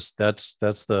worked. That's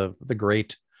the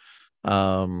great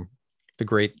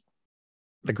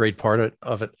the great part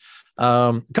of it.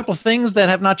 A couple of things that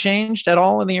have not changed at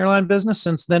all in the airline business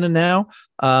since then and now.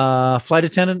 Flight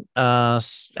attendant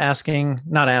making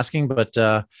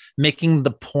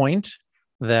the point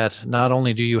that not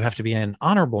only do you have to be an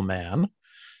honorable man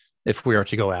if we are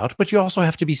to go out, but you also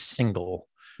have to be single.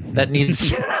 That needs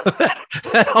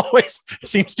that always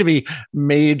seems to be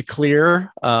made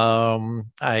clear.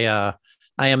 I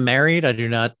am married. I do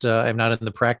not. I'm not in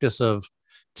the practice of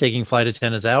taking flight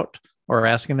attendants out or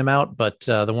asking them out, but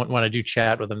when I do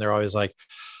chat with them, they're always like,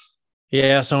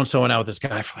 "Yeah, so and so went out with this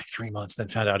guy for like 3 months, then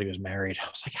found out he was married." I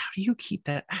was like, "How do you keep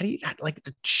that? How do you like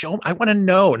show? I want to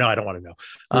know." No, I don't want to know.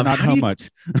 Not how much.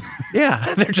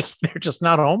 Yeah, they're just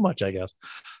not home much, I guess.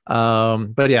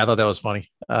 But yeah, I thought that was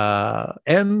funny.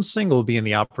 And single being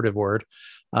the operative word.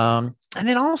 And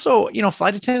then also,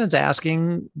 flight attendants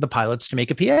asking the pilots to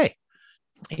make a PA.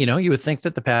 You would think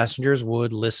that the passengers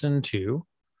would listen to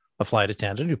a flight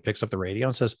attendant who picks up the radio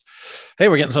and says, "Hey,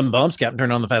 we're getting some bumps. Captain,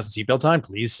 turn on the fasten seatbelt sign.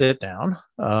 Please sit down."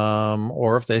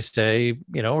 Or if they say,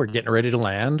 "We're getting ready to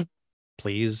land.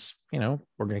 Please we're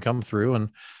going to come through and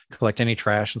collect any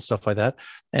trash and stuff like that.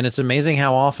 And it's amazing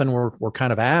how often we're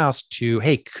kind of asked to,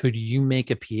 hey, could you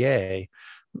make a PA?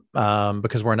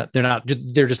 Because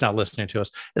they're just not listening to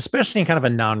us, especially in kind of a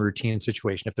non-routine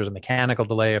situation. If there's a mechanical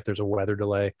delay, if there's a weather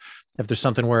delay, if there's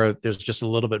something where there's just a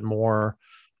little bit more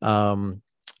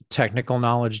technical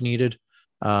knowledge needed,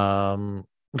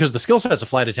 because the skill sets of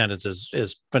flight attendants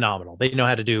is phenomenal. They know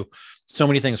how to do so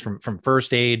many things from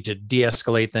first aid to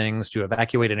de-escalate things to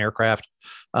evacuate an aircraft.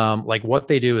 Like what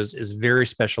they do is very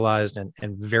specialized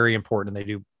and very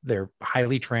important. They're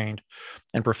highly trained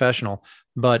and professional.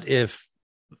 But if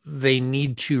they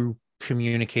need to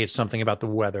communicate something about the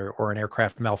weather or an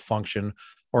aircraft malfunction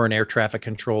or an air traffic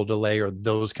control delay or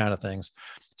those kind of things,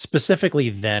 specifically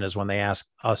then is when they ask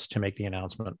us to make the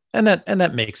announcement. And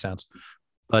that makes sense.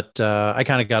 But I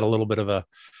kind of got a little bit of a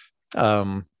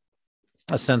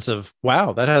sense of,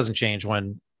 wow, that hasn't changed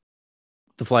when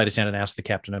the flight attendant asked the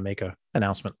captain to make an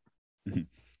announcement. Mm-hmm.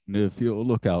 And if you'll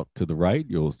look out to the right,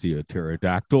 you'll see a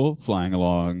pterodactyl flying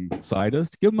alongside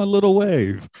us. Give him a little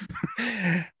wave.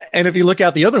 And if you look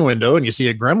out the other window and you see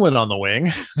a gremlin on the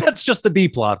wing, that's just the B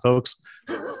plot, folks.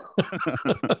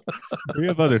 We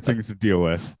have other things to deal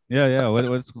with. Yeah.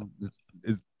 What's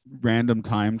random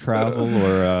time travel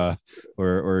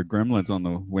or gremlins on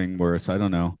the wing worse? I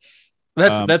don't know.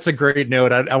 That's a great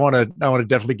note. I want to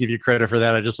definitely give you credit for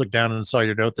that. I just looked down and saw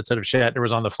your note that said if Shatner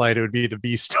was on the flight, it would be the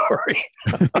B story.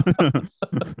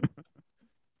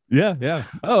 Yeah.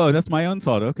 Oh, that's my own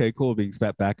thought. Okay, cool. Being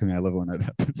spat back at me. I love when that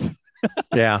happens.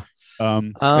 Yeah.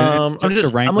 And just to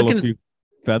rankle a few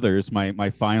feathers,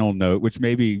 my final note, which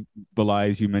maybe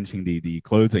belies you mentioning the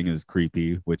closing is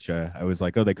creepy, which I was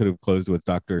like, oh, they could have closed with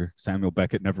Dr. Samuel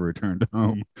Beckett never returned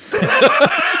home.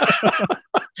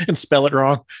 And spell it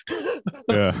wrong.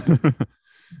 Yeah.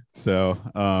 So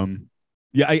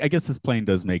I guess this plane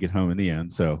does make it home in the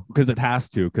end, so because it has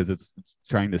to, because it's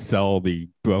trying to sell the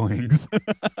Boeings.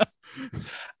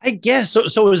 I guess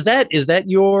so. Is that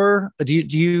your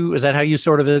is that how you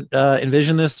sort of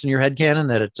envision this in your head canon,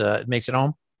 that it makes it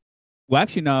home? Well,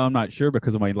 actually, no, I'm not sure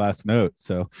because of my last note.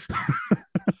 So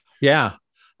yeah.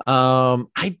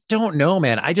 I don't know,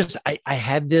 man.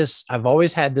 I've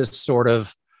always had this sort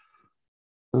of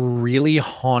really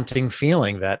haunting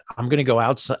feeling that I'm going to go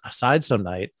outside some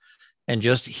night and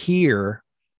just hear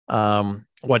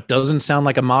what doesn't sound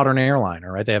like a modern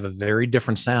airliner, right? They have a very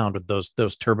different sound with those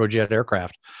turbojet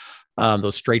aircraft,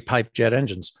 those straight pipe jet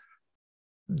engines.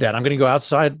 That I'm going to go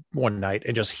outside one night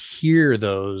and just hear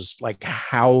those like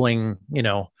howling,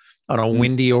 on a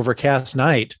windy, overcast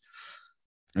night.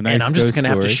 Nice, and I'm just going to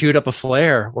have to shoot up a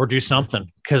flare or do something,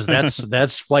 because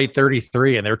that's Flight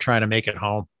 33 and they're trying to make it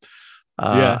home.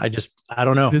 I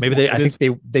don't know. Maybe I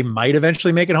think they might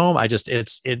eventually make it home.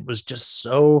 It was just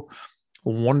so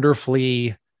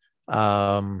wonderfully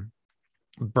burned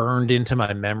into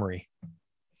my memory.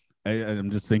 I'm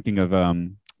just thinking of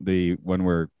the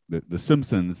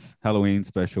Simpsons Halloween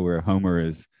special where Homer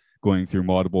is going through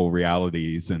multiple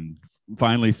realities and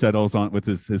finally settles on with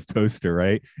his toaster,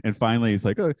 right? And finally he's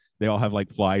like, oh, they all have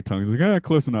like fly tongues. Like,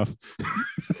 close enough.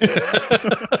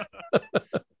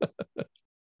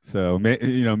 So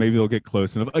maybe they'll get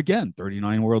close enough. Again,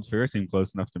 39 World's Fair seemed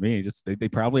close enough to me. Just they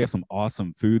probably have some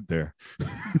awesome food there.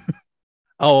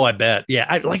 Oh, I bet. Yeah,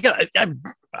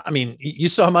 I mean, you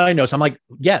saw my notes. I'm like,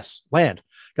 yes, land.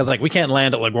 Because like we can't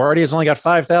land at LaGuardia. It's only got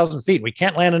 5,000 feet. We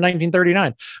can't land in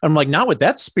 1939. I'm like, not with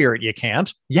that spirit, you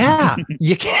can't. Yeah,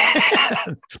 you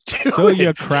can. So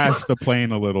you crash the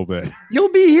plane a little bit.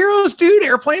 You'll be heroes, dude.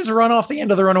 Airplanes run off the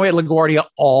end of the runway at LaGuardia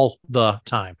all the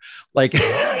time. Like,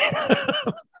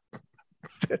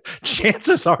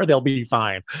 chances are they'll be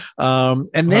fine. And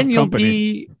then you'll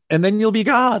be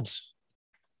gods.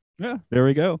 Yeah, there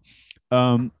we go.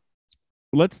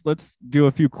 Let's do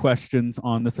a few questions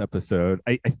on this episode.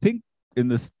 I think in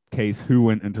this case, who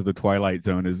went into the Twilight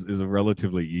Zone is a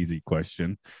relatively easy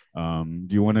question. Do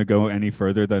you want to go any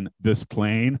further than this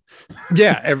plane?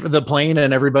 Yeah, the plane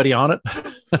and everybody on it.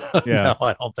 Yeah, no,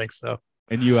 I don't think so.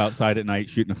 And you outside at night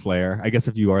shooting a flare. I guess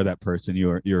if you are that person,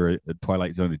 you're a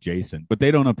Twilight Zone adjacent, but they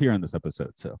don't appear in this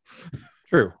episode. So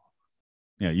true.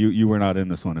 Yeah, you were not in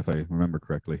this one, if I remember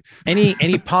correctly.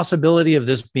 Any possibility of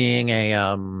this being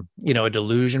a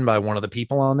delusion by one of the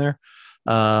people on there?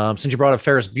 Since you brought up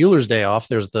Ferris Bueller's Day Off,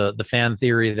 there's the fan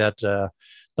theory that the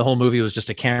whole movie was just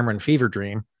a Cameron fever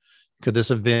dream. Could this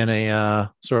have been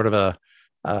a sort of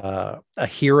a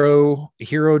hero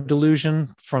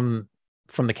delusion from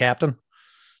the captain?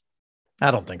 I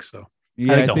don't think so.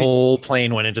 Yeah, I think the whole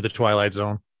plane went into the Twilight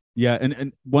Zone. Yeah,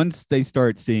 and once they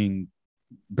start seeing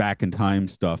back in time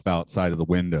stuff outside of the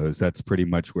windows, that's pretty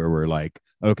much where we're like,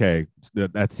 Okay,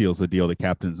 that seals the deal. The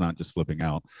captain's not just flipping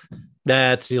out.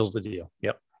 That seals the deal.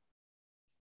 Yep.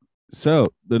 So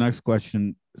the next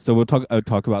question. So we'll talk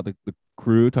about the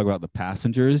crew, talk about the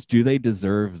passengers. Do they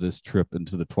deserve this trip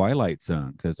into the Twilight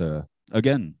Zone? Because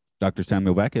again, Dr.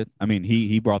 Samuel Beckett, I mean,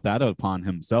 he brought that upon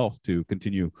himself to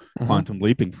continue quantum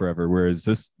leaping forever,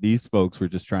 whereas these folks were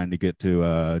just trying to get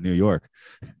to New York.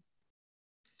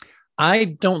 I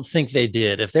don't think they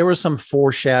did. If there was some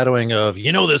foreshadowing of,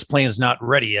 this plane's not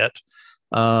ready yet,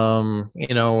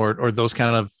 or those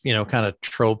kind of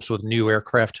tropes with new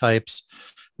aircraft types,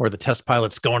 where the test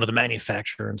pilot's going to the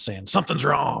manufacturer and saying something's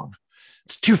wrong,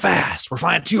 it's too fast, we're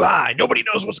flying too high, nobody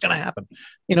knows what's going to happen,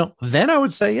 then I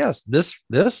would say yes. This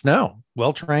no,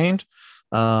 well trained,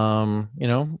 crew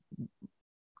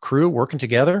working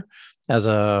together as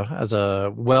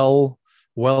a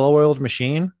well-oiled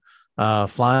machine,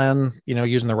 flying,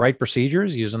 using the right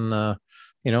procedures, using the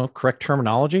correct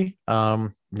terminology.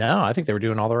 No, I think they were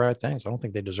doing all the right things. I don't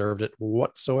think they deserved it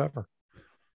whatsoever.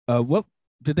 What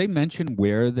did they mention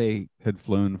where they had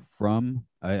flown from?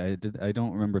 I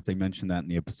don't remember if they mentioned that in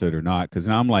the episode or not, because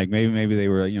now I'm like, maybe they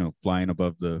were flying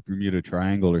above the Bermuda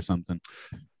Triangle or something.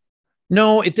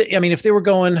 No, I mean, if they were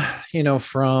going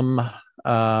from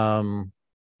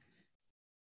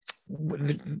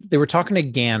they were talking to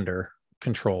Gander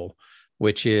Control,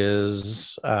 which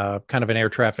is kind of an air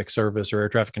traffic service or air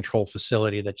traffic control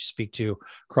facility that you speak to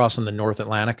crossing the North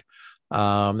Atlantic.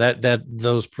 That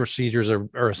those procedures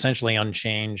are essentially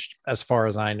unchanged as far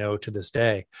as I know to this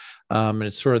day. And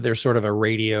they're sort of a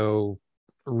radio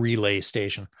relay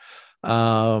station.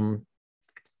 So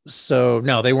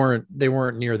no, they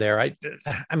weren't near there. I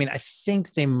mean, I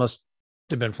think they must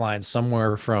have been flying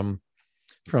somewhere from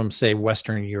say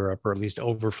Western Europe, or at least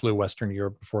overflew Western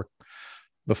Europe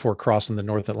before crossing the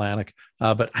North Atlantic.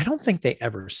 But I don't think they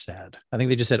ever said. I think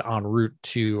they just said en route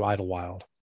to Idlewild.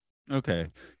 Okay.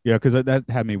 Yeah, because that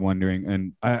had me wondering,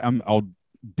 and I'll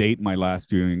date my last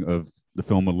viewing of the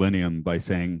film Millennium by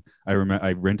saying I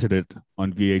rented it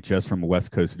on VHS from a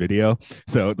West Coast Video.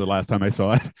 So the last time I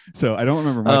saw it, so I don't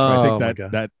remember much. But I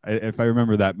think that if I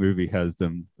remember, that movie has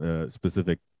them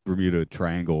specific Bermuda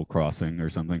Triangle crossing or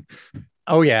something.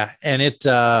 Oh yeah, and it.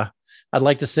 I'd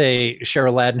like to say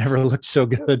Cheryl Ladd never looked so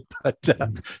good, but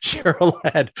Cheryl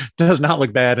Ladd does not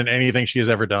look bad in anything she has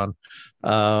ever done.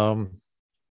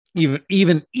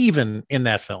 Even in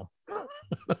that film.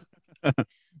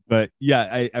 But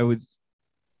yeah, I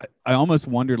almost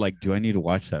wondered, like, do I need to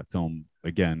watch that film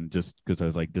again? Just because I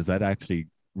was like, does that actually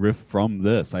riff from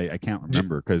this? I can't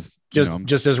remember, because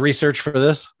just as research for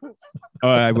this.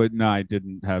 I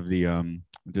didn't have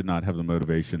did not have the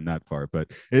motivation that far,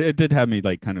 but it did have me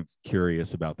like kind of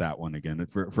curious about that one again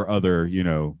for other,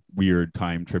 weird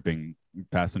time tripping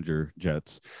passenger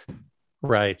jets.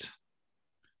 Right.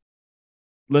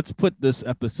 Let's put this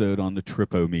episode on the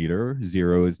tripometer.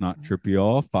 0 is not trippy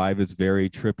all. 5 is very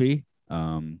trippy.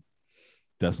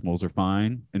 Decimals are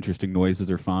fine. Interesting noises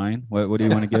are fine. What do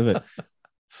you want to give it?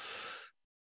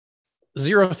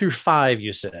 0 through 5,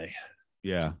 you say?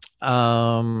 Yeah.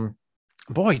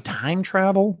 Boy, time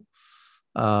travel.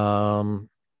 The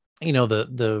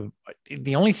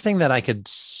only thing that I could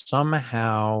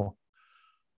somehow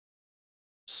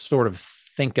sort of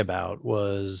think about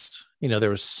was, there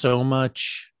was so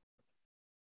much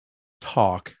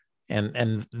talk,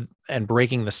 and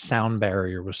breaking the sound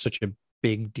barrier was such a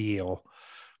big deal,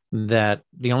 that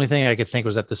the only thing I could think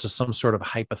was that this is some sort of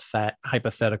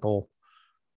hypothetical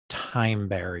time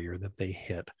barrier that they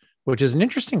hit, which is an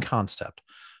interesting concept.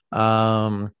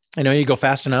 You go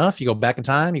fast enough, you go back in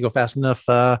time, you go fast enough,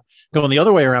 going the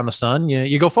other way around the sun,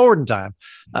 you go forward in time.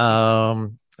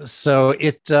 So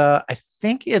I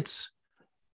think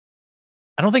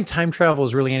I don't think time travel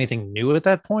is really anything new at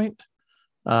that point.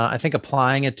 I think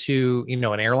applying it to,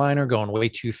 an airliner going way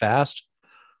too fast,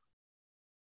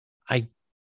 I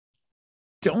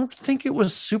don't think it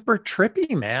was super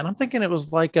trippy, man. I'm thinking it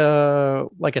was like a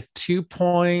 2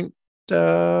 point,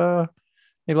 maybe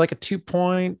like a 2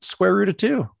 point square root of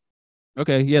 2.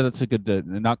 Okay. Yeah, that's a good,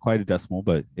 not quite a decimal,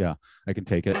 but yeah, I can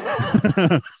take it.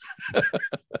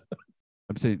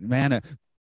 I'm saying, man,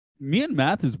 me and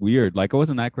math is weird. Like, I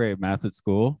wasn't that great at math at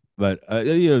school, but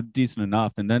decent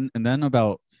enough. And then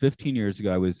about 15 years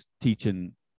ago, I was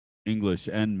teaching English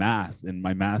and math, and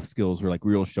my math skills were like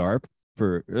real sharp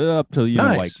for up to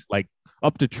nice. like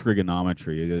up to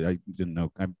trigonometry. I didn't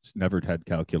know. I've never had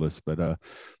calculus, but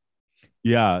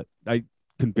yeah, I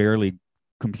can barely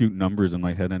compute numbers in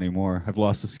my head anymore. I've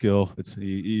lost the skill. It's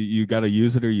you got to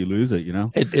use it or you lose it.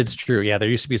 It's true. Yeah, there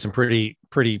used to be some pretty.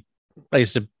 I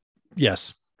used to.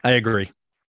 Yes, I agree.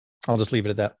 I'll just leave it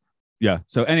at that. Yeah.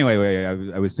 So anyway,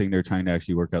 I was sitting there trying to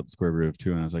actually work out the square root of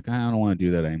 2, and I was like, I don't want to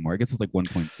do that anymore. I guess it's like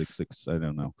 1.66. I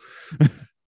don't know.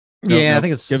 No, Yeah, I no,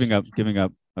 think it's giving up. Giving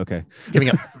up. Okay. giving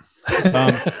up.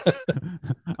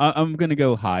 I'm gonna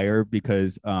go higher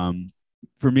because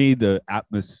for me the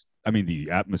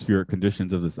atmospheric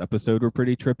conditions of this episode were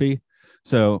pretty trippy.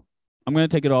 So I'm gonna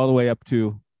take it all the way up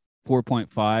to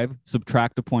 4.5,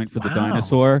 subtract a point for the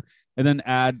dinosaur, and then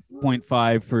add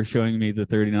 0.5 for showing me the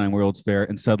 39 World's Fair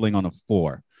and settling on a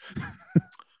 4.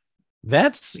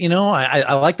 That's,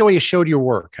 I like the way you showed your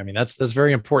work. I mean, that's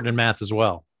very important in math as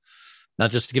well. Not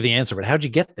just to give the answer, but how'd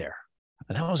you get there?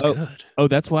 And that was good. Oh,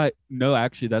 that's why. No,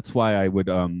 actually, that's why I would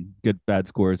get bad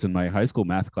scores in my high school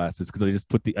math classes, because I just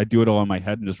I do it all in my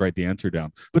head and just write the answer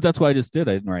down. But that's why I just did.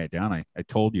 I didn't write it down. I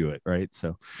told you it, right?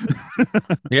 So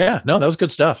yeah, no, that was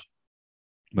good stuff.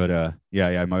 But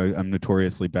yeah, I'm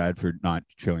notoriously bad for not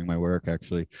showing my work,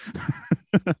 actually.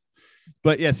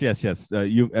 But yes.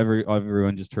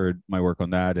 Everyone just heard my work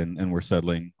on that, and we're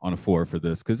settling on a 4 for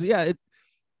this, because yeah,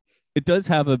 it does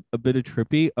have a bit of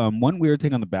trippy. One weird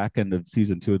thing on the back end of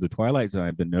season 2 of the Twilight Zone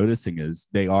I've been noticing is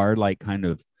they are like kind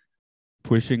of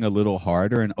pushing a little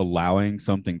harder and allowing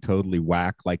something totally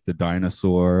whack like the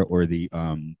dinosaur or the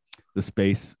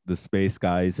space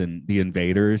guys and the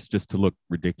invaders just to look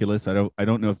ridiculous. I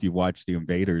don't know if you watched the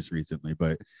Invaders recently,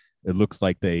 but it looks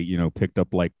like they picked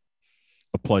up like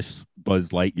a plush Buzz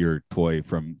Lightyear toy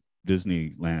from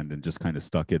Disneyland and just kind of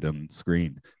stuck it on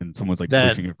screen, and someone's like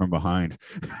pushing it from behind.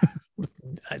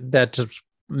 That just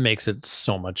makes it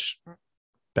so much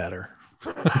better.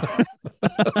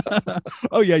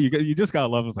 Oh yeah, you just gotta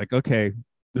love it. It's like, okay,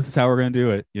 this is how we're gonna do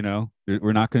it.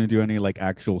 We're not gonna do any like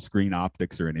actual screen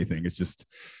optics or anything. It's just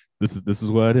this is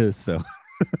what it is. So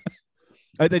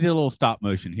they did a little stop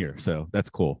motion here, so that's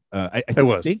cool.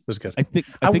 It was good. I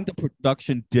think the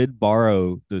production did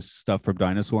borrow the stuff from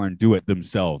Dinosaur and do it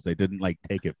themselves. They didn't like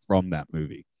take it from that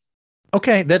movie.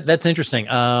 Okay, that's interesting.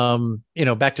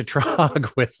 Back to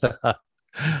Trog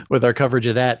with our coverage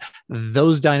of that.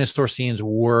 Those dinosaur scenes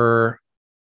were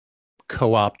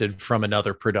co-opted from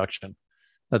another production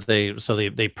that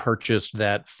they purchased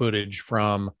that footage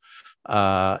from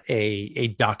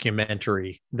a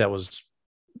documentary that was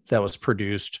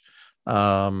produced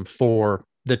for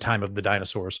the time of the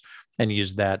dinosaurs, and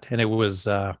used that, and it was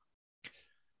not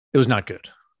good.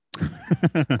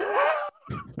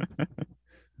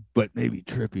 But maybe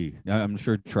trippy. I'm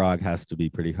sure Trog has to be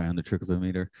pretty high on the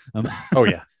trichometer. Oh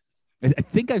yeah. I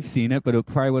think I've seen it, but it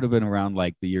probably would have been around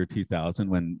like the year 2000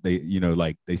 when they,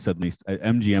 like they suddenly,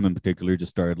 MGM in particular,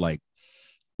 just started like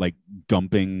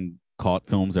dumping caught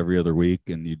films every other week,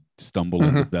 and you'd stumble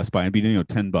into Best Buy and be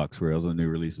 $10, whereas the new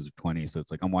releases are 20. So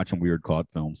it's like I'm watching weird caught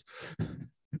films.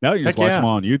 Now you just watch them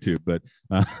all on YouTube, but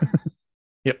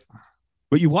yep.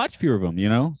 But you watch few of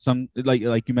them, some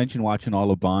like you mentioned watching all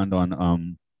of Bond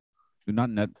on not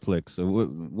Netflix or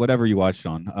whatever you watched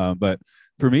on. But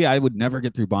for me, I would never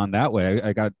get through Bond that way.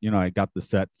 I got the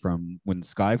set from when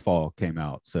Skyfall came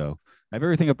out, so I have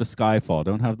everything up to Skyfall.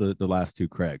 Don't have the last 2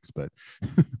 Craigs, but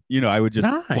I would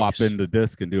just flop in the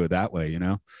disc and do it that way.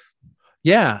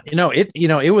 Yeah,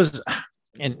 it was,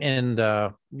 and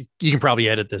you can probably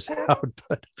edit this out,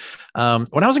 but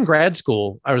when I was in grad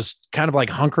school, I was kind of like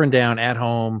hunkering down at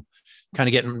home,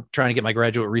 kind of trying to get my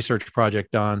graduate research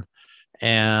project done.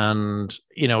 And,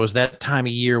 it was that time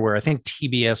of year where I think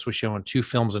TBS was showing 2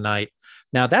 films a night.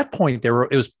 Now, at that point, it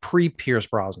was pre-Pierce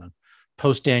Brosnan,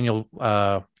 post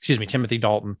Timothy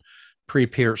Dalton,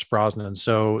 pre-Pierce Brosnan.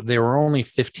 So there were only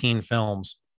 15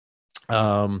 films,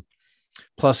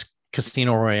 plus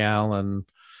Casino Royale and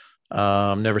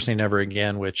Never Say Never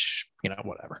Again, which,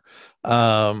 whatever.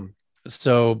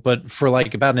 But for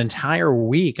like about an entire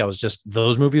week, I was just,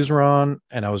 those movies were on,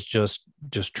 and I was just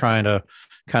trying to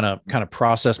kind of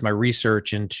process my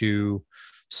research into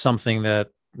something that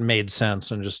made sense.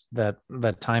 And just that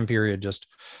time period, I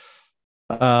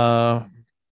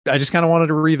just kind of wanted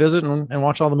to revisit and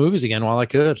watch all the movies again while I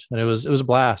could. And it was a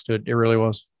blast. It really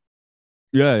was.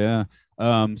 Yeah.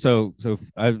 So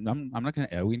I'm not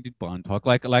gonna. We can do Bond talk.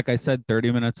 Like I said,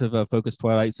 30 minutes of focused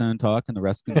Twilight Zone talk, and the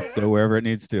rest can go wherever it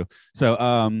needs to. So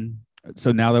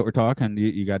now that we're talking,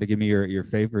 you got to give me your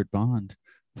favorite Bond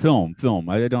film.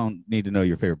 I don't need to know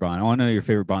your favorite Bond. I want to know your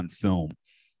favorite Bond film.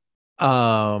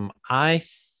 I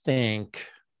think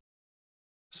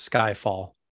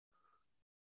Skyfall.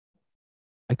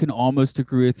 I can almost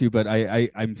agree with you, but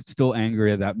I'm still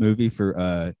angry at that movie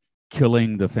for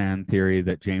killing the fan theory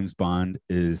that James Bond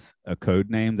is a code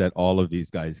name that all of these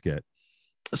guys get.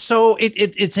 So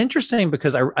it's interesting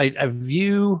because I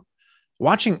view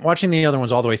watching the other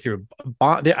ones all the way through.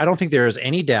 Bond, I don't think there is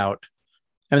any doubt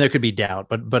I mean, there could be doubt,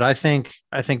 but I think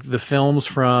the films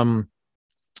from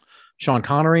Sean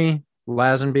Connery,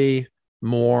 Lazenby,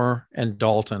 Moore, and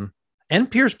Dalton,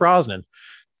 and Pierce Brosnan,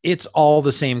 it's all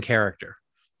the same character.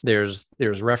 There's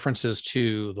references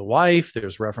to the wife.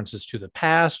 There's references to the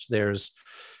past.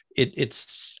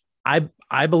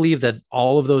 I believe that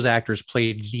all of those actors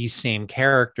played the same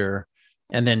character,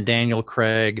 and then Daniel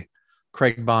Craig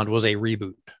Bond was a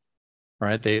reboot.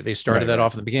 Right? They started that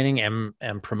off in the beginning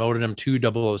and promoted him to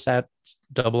 00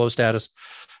 status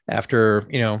after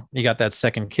he got that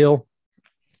second kill,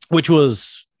 which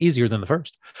was easier than the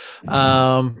first.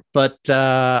 So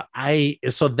that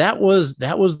was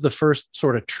the first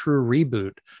sort of true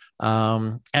reboot.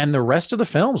 And the rest of the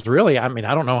films, really, I mean,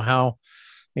 I don't know how,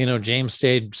 James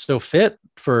stayed so fit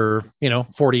for,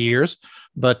 40 years,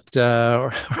 but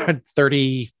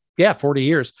 40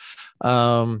 years.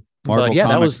 Marvel that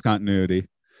Comics was continuity.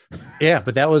 Yeah,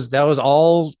 but that was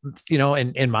all,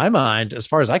 in my mind, as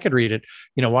far as I could read it,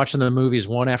 watching the movies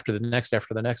one after the next,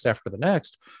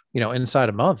 inside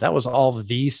a month, that was all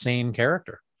the same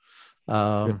character.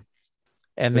 And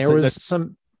there was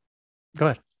some, go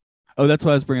ahead. Oh, that's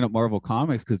why I was bringing up Marvel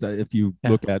Comics, because if you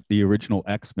look at the original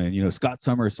X-Men, Scott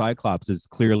Summers Cyclops is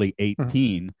clearly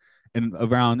 18. And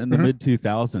around in the mid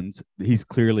 2000s, he's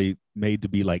clearly made to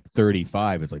be like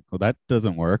 35. It's like, well, that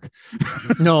doesn't work.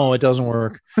 No, it doesn't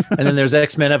work. And then there's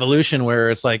X-Men Evolution,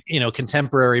 where it's like,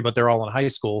 contemporary, but they're all in high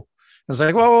school. And it's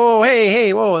like, whoa,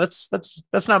 hey, whoa,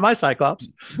 that's not my Cyclops.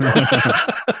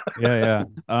 Yeah.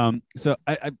 So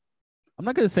I'm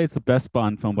not going to say it's the best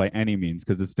Bond film by any means,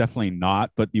 because it's definitely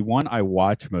not. But the one I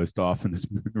watch most often is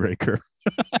Moonraker.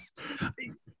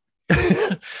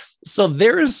 So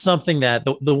there is something that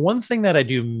the one thing that I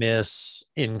do miss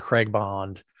in Craig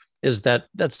Bond is that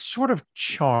sort of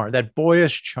charm, that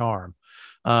boyish charm.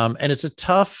 And it's a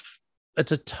tough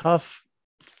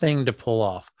thing to pull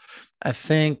off. I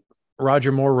think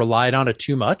Roger Moore relied on it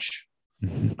too much.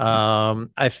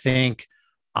 I think,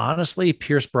 honestly,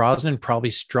 Pierce Brosnan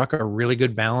probably struck a really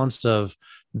good balance of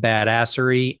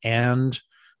badassery and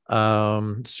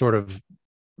sort of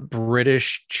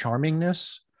British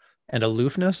charmingness and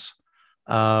aloofness,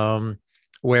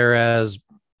 whereas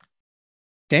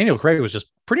Daniel Craig was just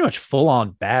pretty much full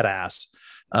on badass,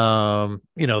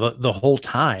 the whole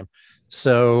time.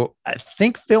 So I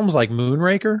think films like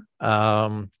Moonraker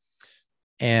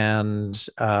and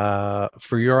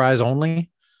For Your Eyes Only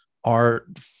are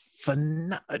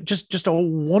just a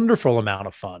wonderful amount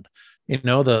of fun.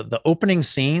 The opening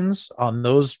scenes on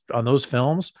those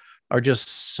films are just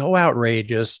so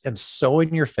outrageous and so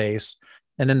in your face.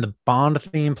 And then the Bond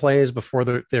theme plays before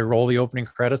they roll the opening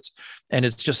credits. And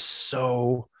it's just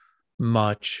so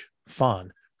much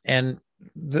fun. And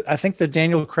I think the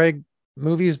Daniel Craig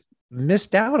movies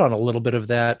missed out on a little bit of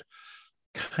that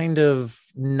kind of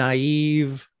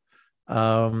naive,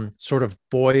 sort of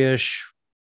boyish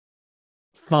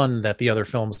fun that the other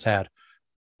films had.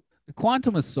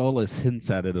 Quantum of Solace hints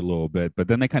at it a little bit, but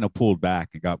then they kind of pulled back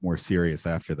and got more serious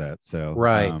after that. So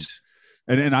right.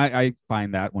 And I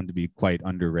find that one to be quite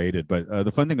underrated. But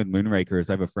the fun thing with Moonraker is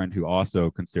I have a friend who also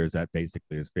considers that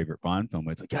basically his favorite Bond film.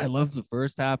 It's like, yeah, I love the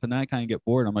first half, and then I kind of get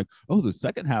bored. I'm like, oh, the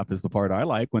second half is the part I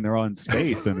like, when they're all in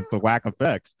space and it's the whack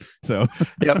effects. So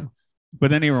yep.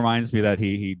 But then he reminds me that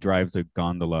he drives a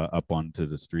gondola up onto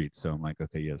the street. So I'm like,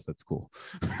 okay, yes, that's cool.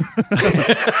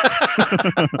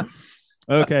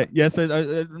 Okay. Yes.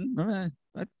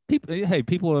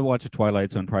 People that watch a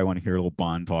Twilight Zone probably want to hear a little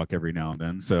Bond talk every now and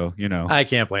then. So, I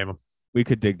can't blame them. We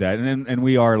could dig that. And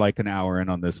we are like an hour in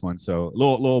on this one. So a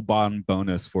little Bond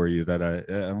bonus for you that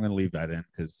I'm going to leave that in,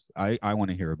 because I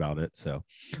want to hear about it. So,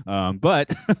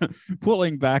 but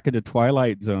pulling back into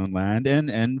Twilight Zone land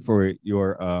and for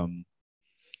your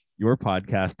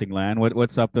podcasting land,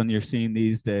 what's up on your scene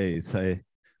these days?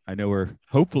 I know we're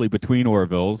hopefully between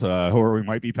Orvilles, or we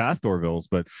might be past Orvilles,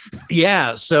 but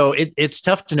yeah. So it's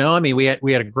tough to know. I mean, we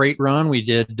had a great run.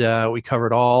 We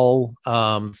covered all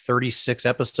 36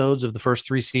 episodes of the first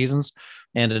 3 seasons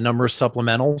and a number of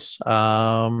supplementals.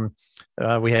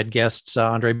 We had guests,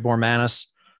 Andre Bormanis,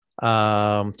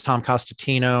 Tom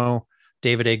Costatino,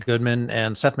 David A. Goodman,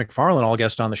 and Seth MacFarlane all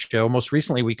guest on the show. Most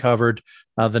recently, we covered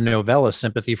the novella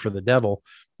Sympathy for the Devil.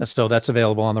 So that's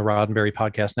available on the Roddenberry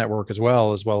Podcast Network as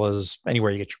well as anywhere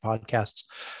you get your podcasts.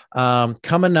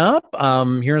 Coming up,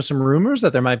 hearing some rumors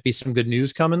that there might be some good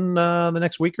news coming the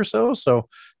next week or so. So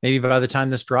maybe by the time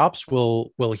this drops,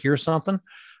 we'll hear something.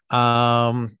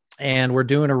 And we're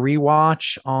doing a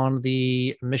rewatch on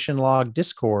the Mission Log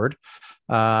Discord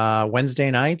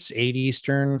Wednesday nights, 8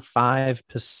 Eastern, 5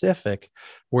 Pacific,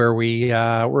 where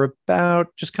we're about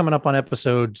just coming up on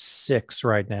episode 6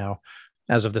 right now.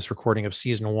 as of this recording of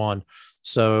season 1.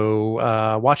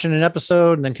 So watching an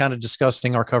episode and then kind of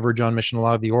discussing our coverage on Mission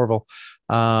Log the Orville.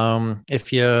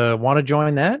 If you want to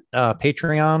join that,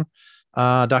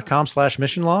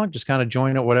 patreon.com/mission log, just kind of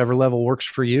join at whatever level works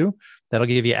for you. That'll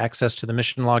give you access to the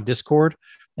Mission Log Discord.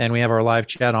 And we have our live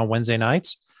chat on Wednesday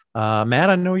nights. Matt,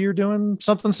 I know you're doing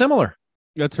something similar.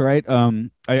 That's right.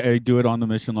 I do it on the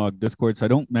Mission Log Discord. So I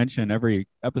don't mention every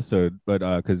episode, but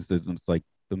because it's like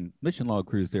the Mission Log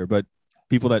crew's there. But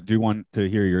people that do want to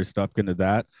hear your stuff, get into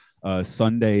that.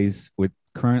 Sundays with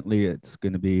currently it's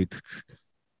going to be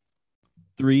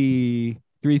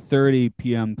 3:30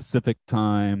 p.m. Pacific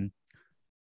time,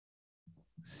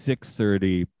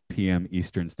 6:30 p.m.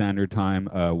 Eastern Standard Time.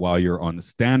 While you're on the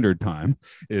Standard Time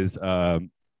is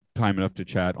time enough to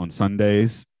chat on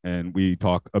Sundays, and we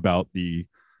talk about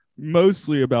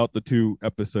mostly about the 2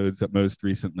 episodes that most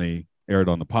recently aired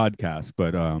on the podcast.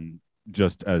 But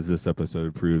just as this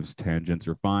episode proves, tangents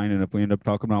are fine, and if we end up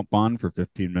talking about Bond for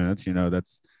 15 minutes,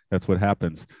 that's what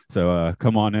happens. So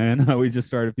come on in. We just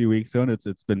started a few weeks ago, and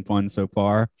it's been fun so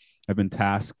far. I've been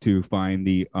tasked to find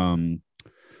the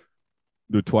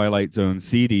Twilight Zone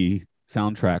CD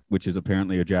soundtrack, which is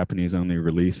apparently a Japanese only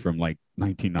release from like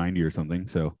 1990 or something.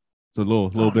 So it's a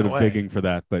little bit of digging for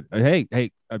that. But hey,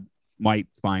 I might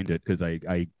find it because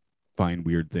I find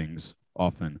weird things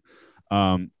often.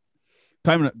 Time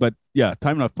Enough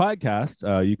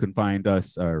Podcast. You can find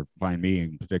us, or find me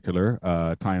in particular,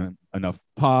 Time Enough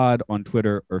Pod on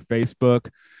Twitter or Facebook.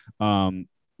 The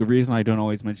reason I don't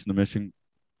always mention the Mission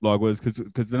Log was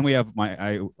because then we have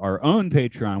our own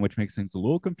Patreon, which makes things a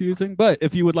little confusing. But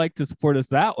if you would like to support us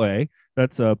that way,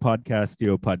 that's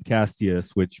Podcastio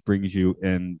Podcastius, which brings you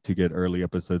in to get early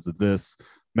episodes of this,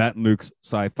 Matt and Luke's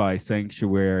Sci-Fi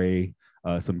Sanctuary,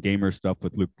 some gamer stuff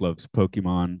with Luke Loves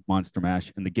Pokemon, Monster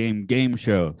Mash, and the Game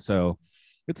Show. So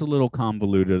it's a little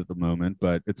convoluted at the moment,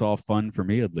 but it's all fun for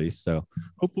me at least. So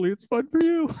hopefully it's fun for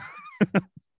you.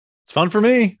 It's fun for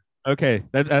me. Okay,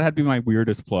 that had to be my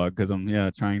weirdest plug because I'm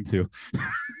trying to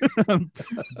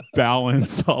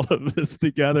balance all of this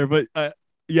together. But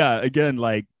again,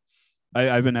 like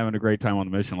I've been having a great time on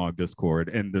the Mission Log Discord,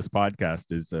 and this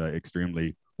podcast is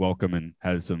extremely welcome and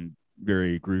has some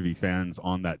very groovy fans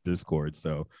on that Discord.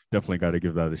 So definitely got to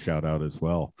give that a shout out as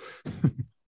well.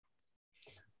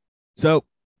 So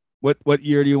what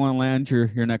year do you want to land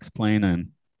your next plane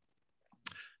in?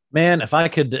 Man, if I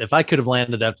could have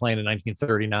landed that plane in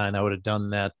 1939, I would have done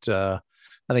that. I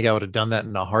think I would have done that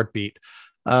in a heartbeat.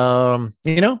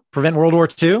 Prevent World War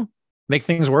II, make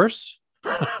things worse.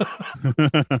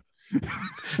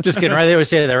 Just kidding, right? They always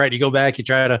say that, right? You go back, you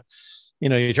try to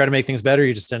make things better,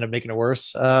 you just end up making it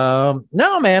worse. No,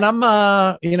 man,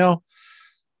 I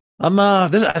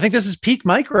think this is peak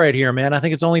Mike right here, man. I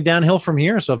think it's only downhill from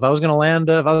here. So if I was going to land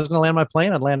my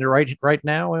plane, I'd land it right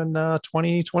now in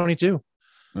 2022.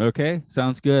 Okay,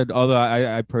 sounds good. Although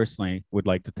I personally would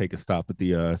like to take a stop at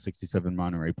the 67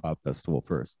 Monterey Pop Festival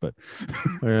first, but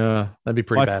yeah, that'd be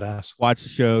pretty badass. Watch the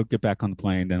show, get back on the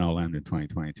plane, then I'll land in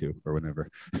 2022 or whenever.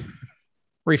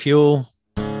 Refuel.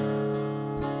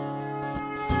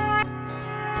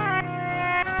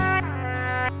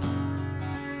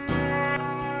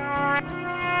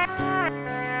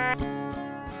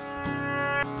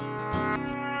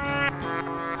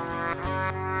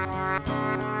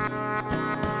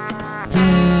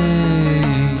 Yeah.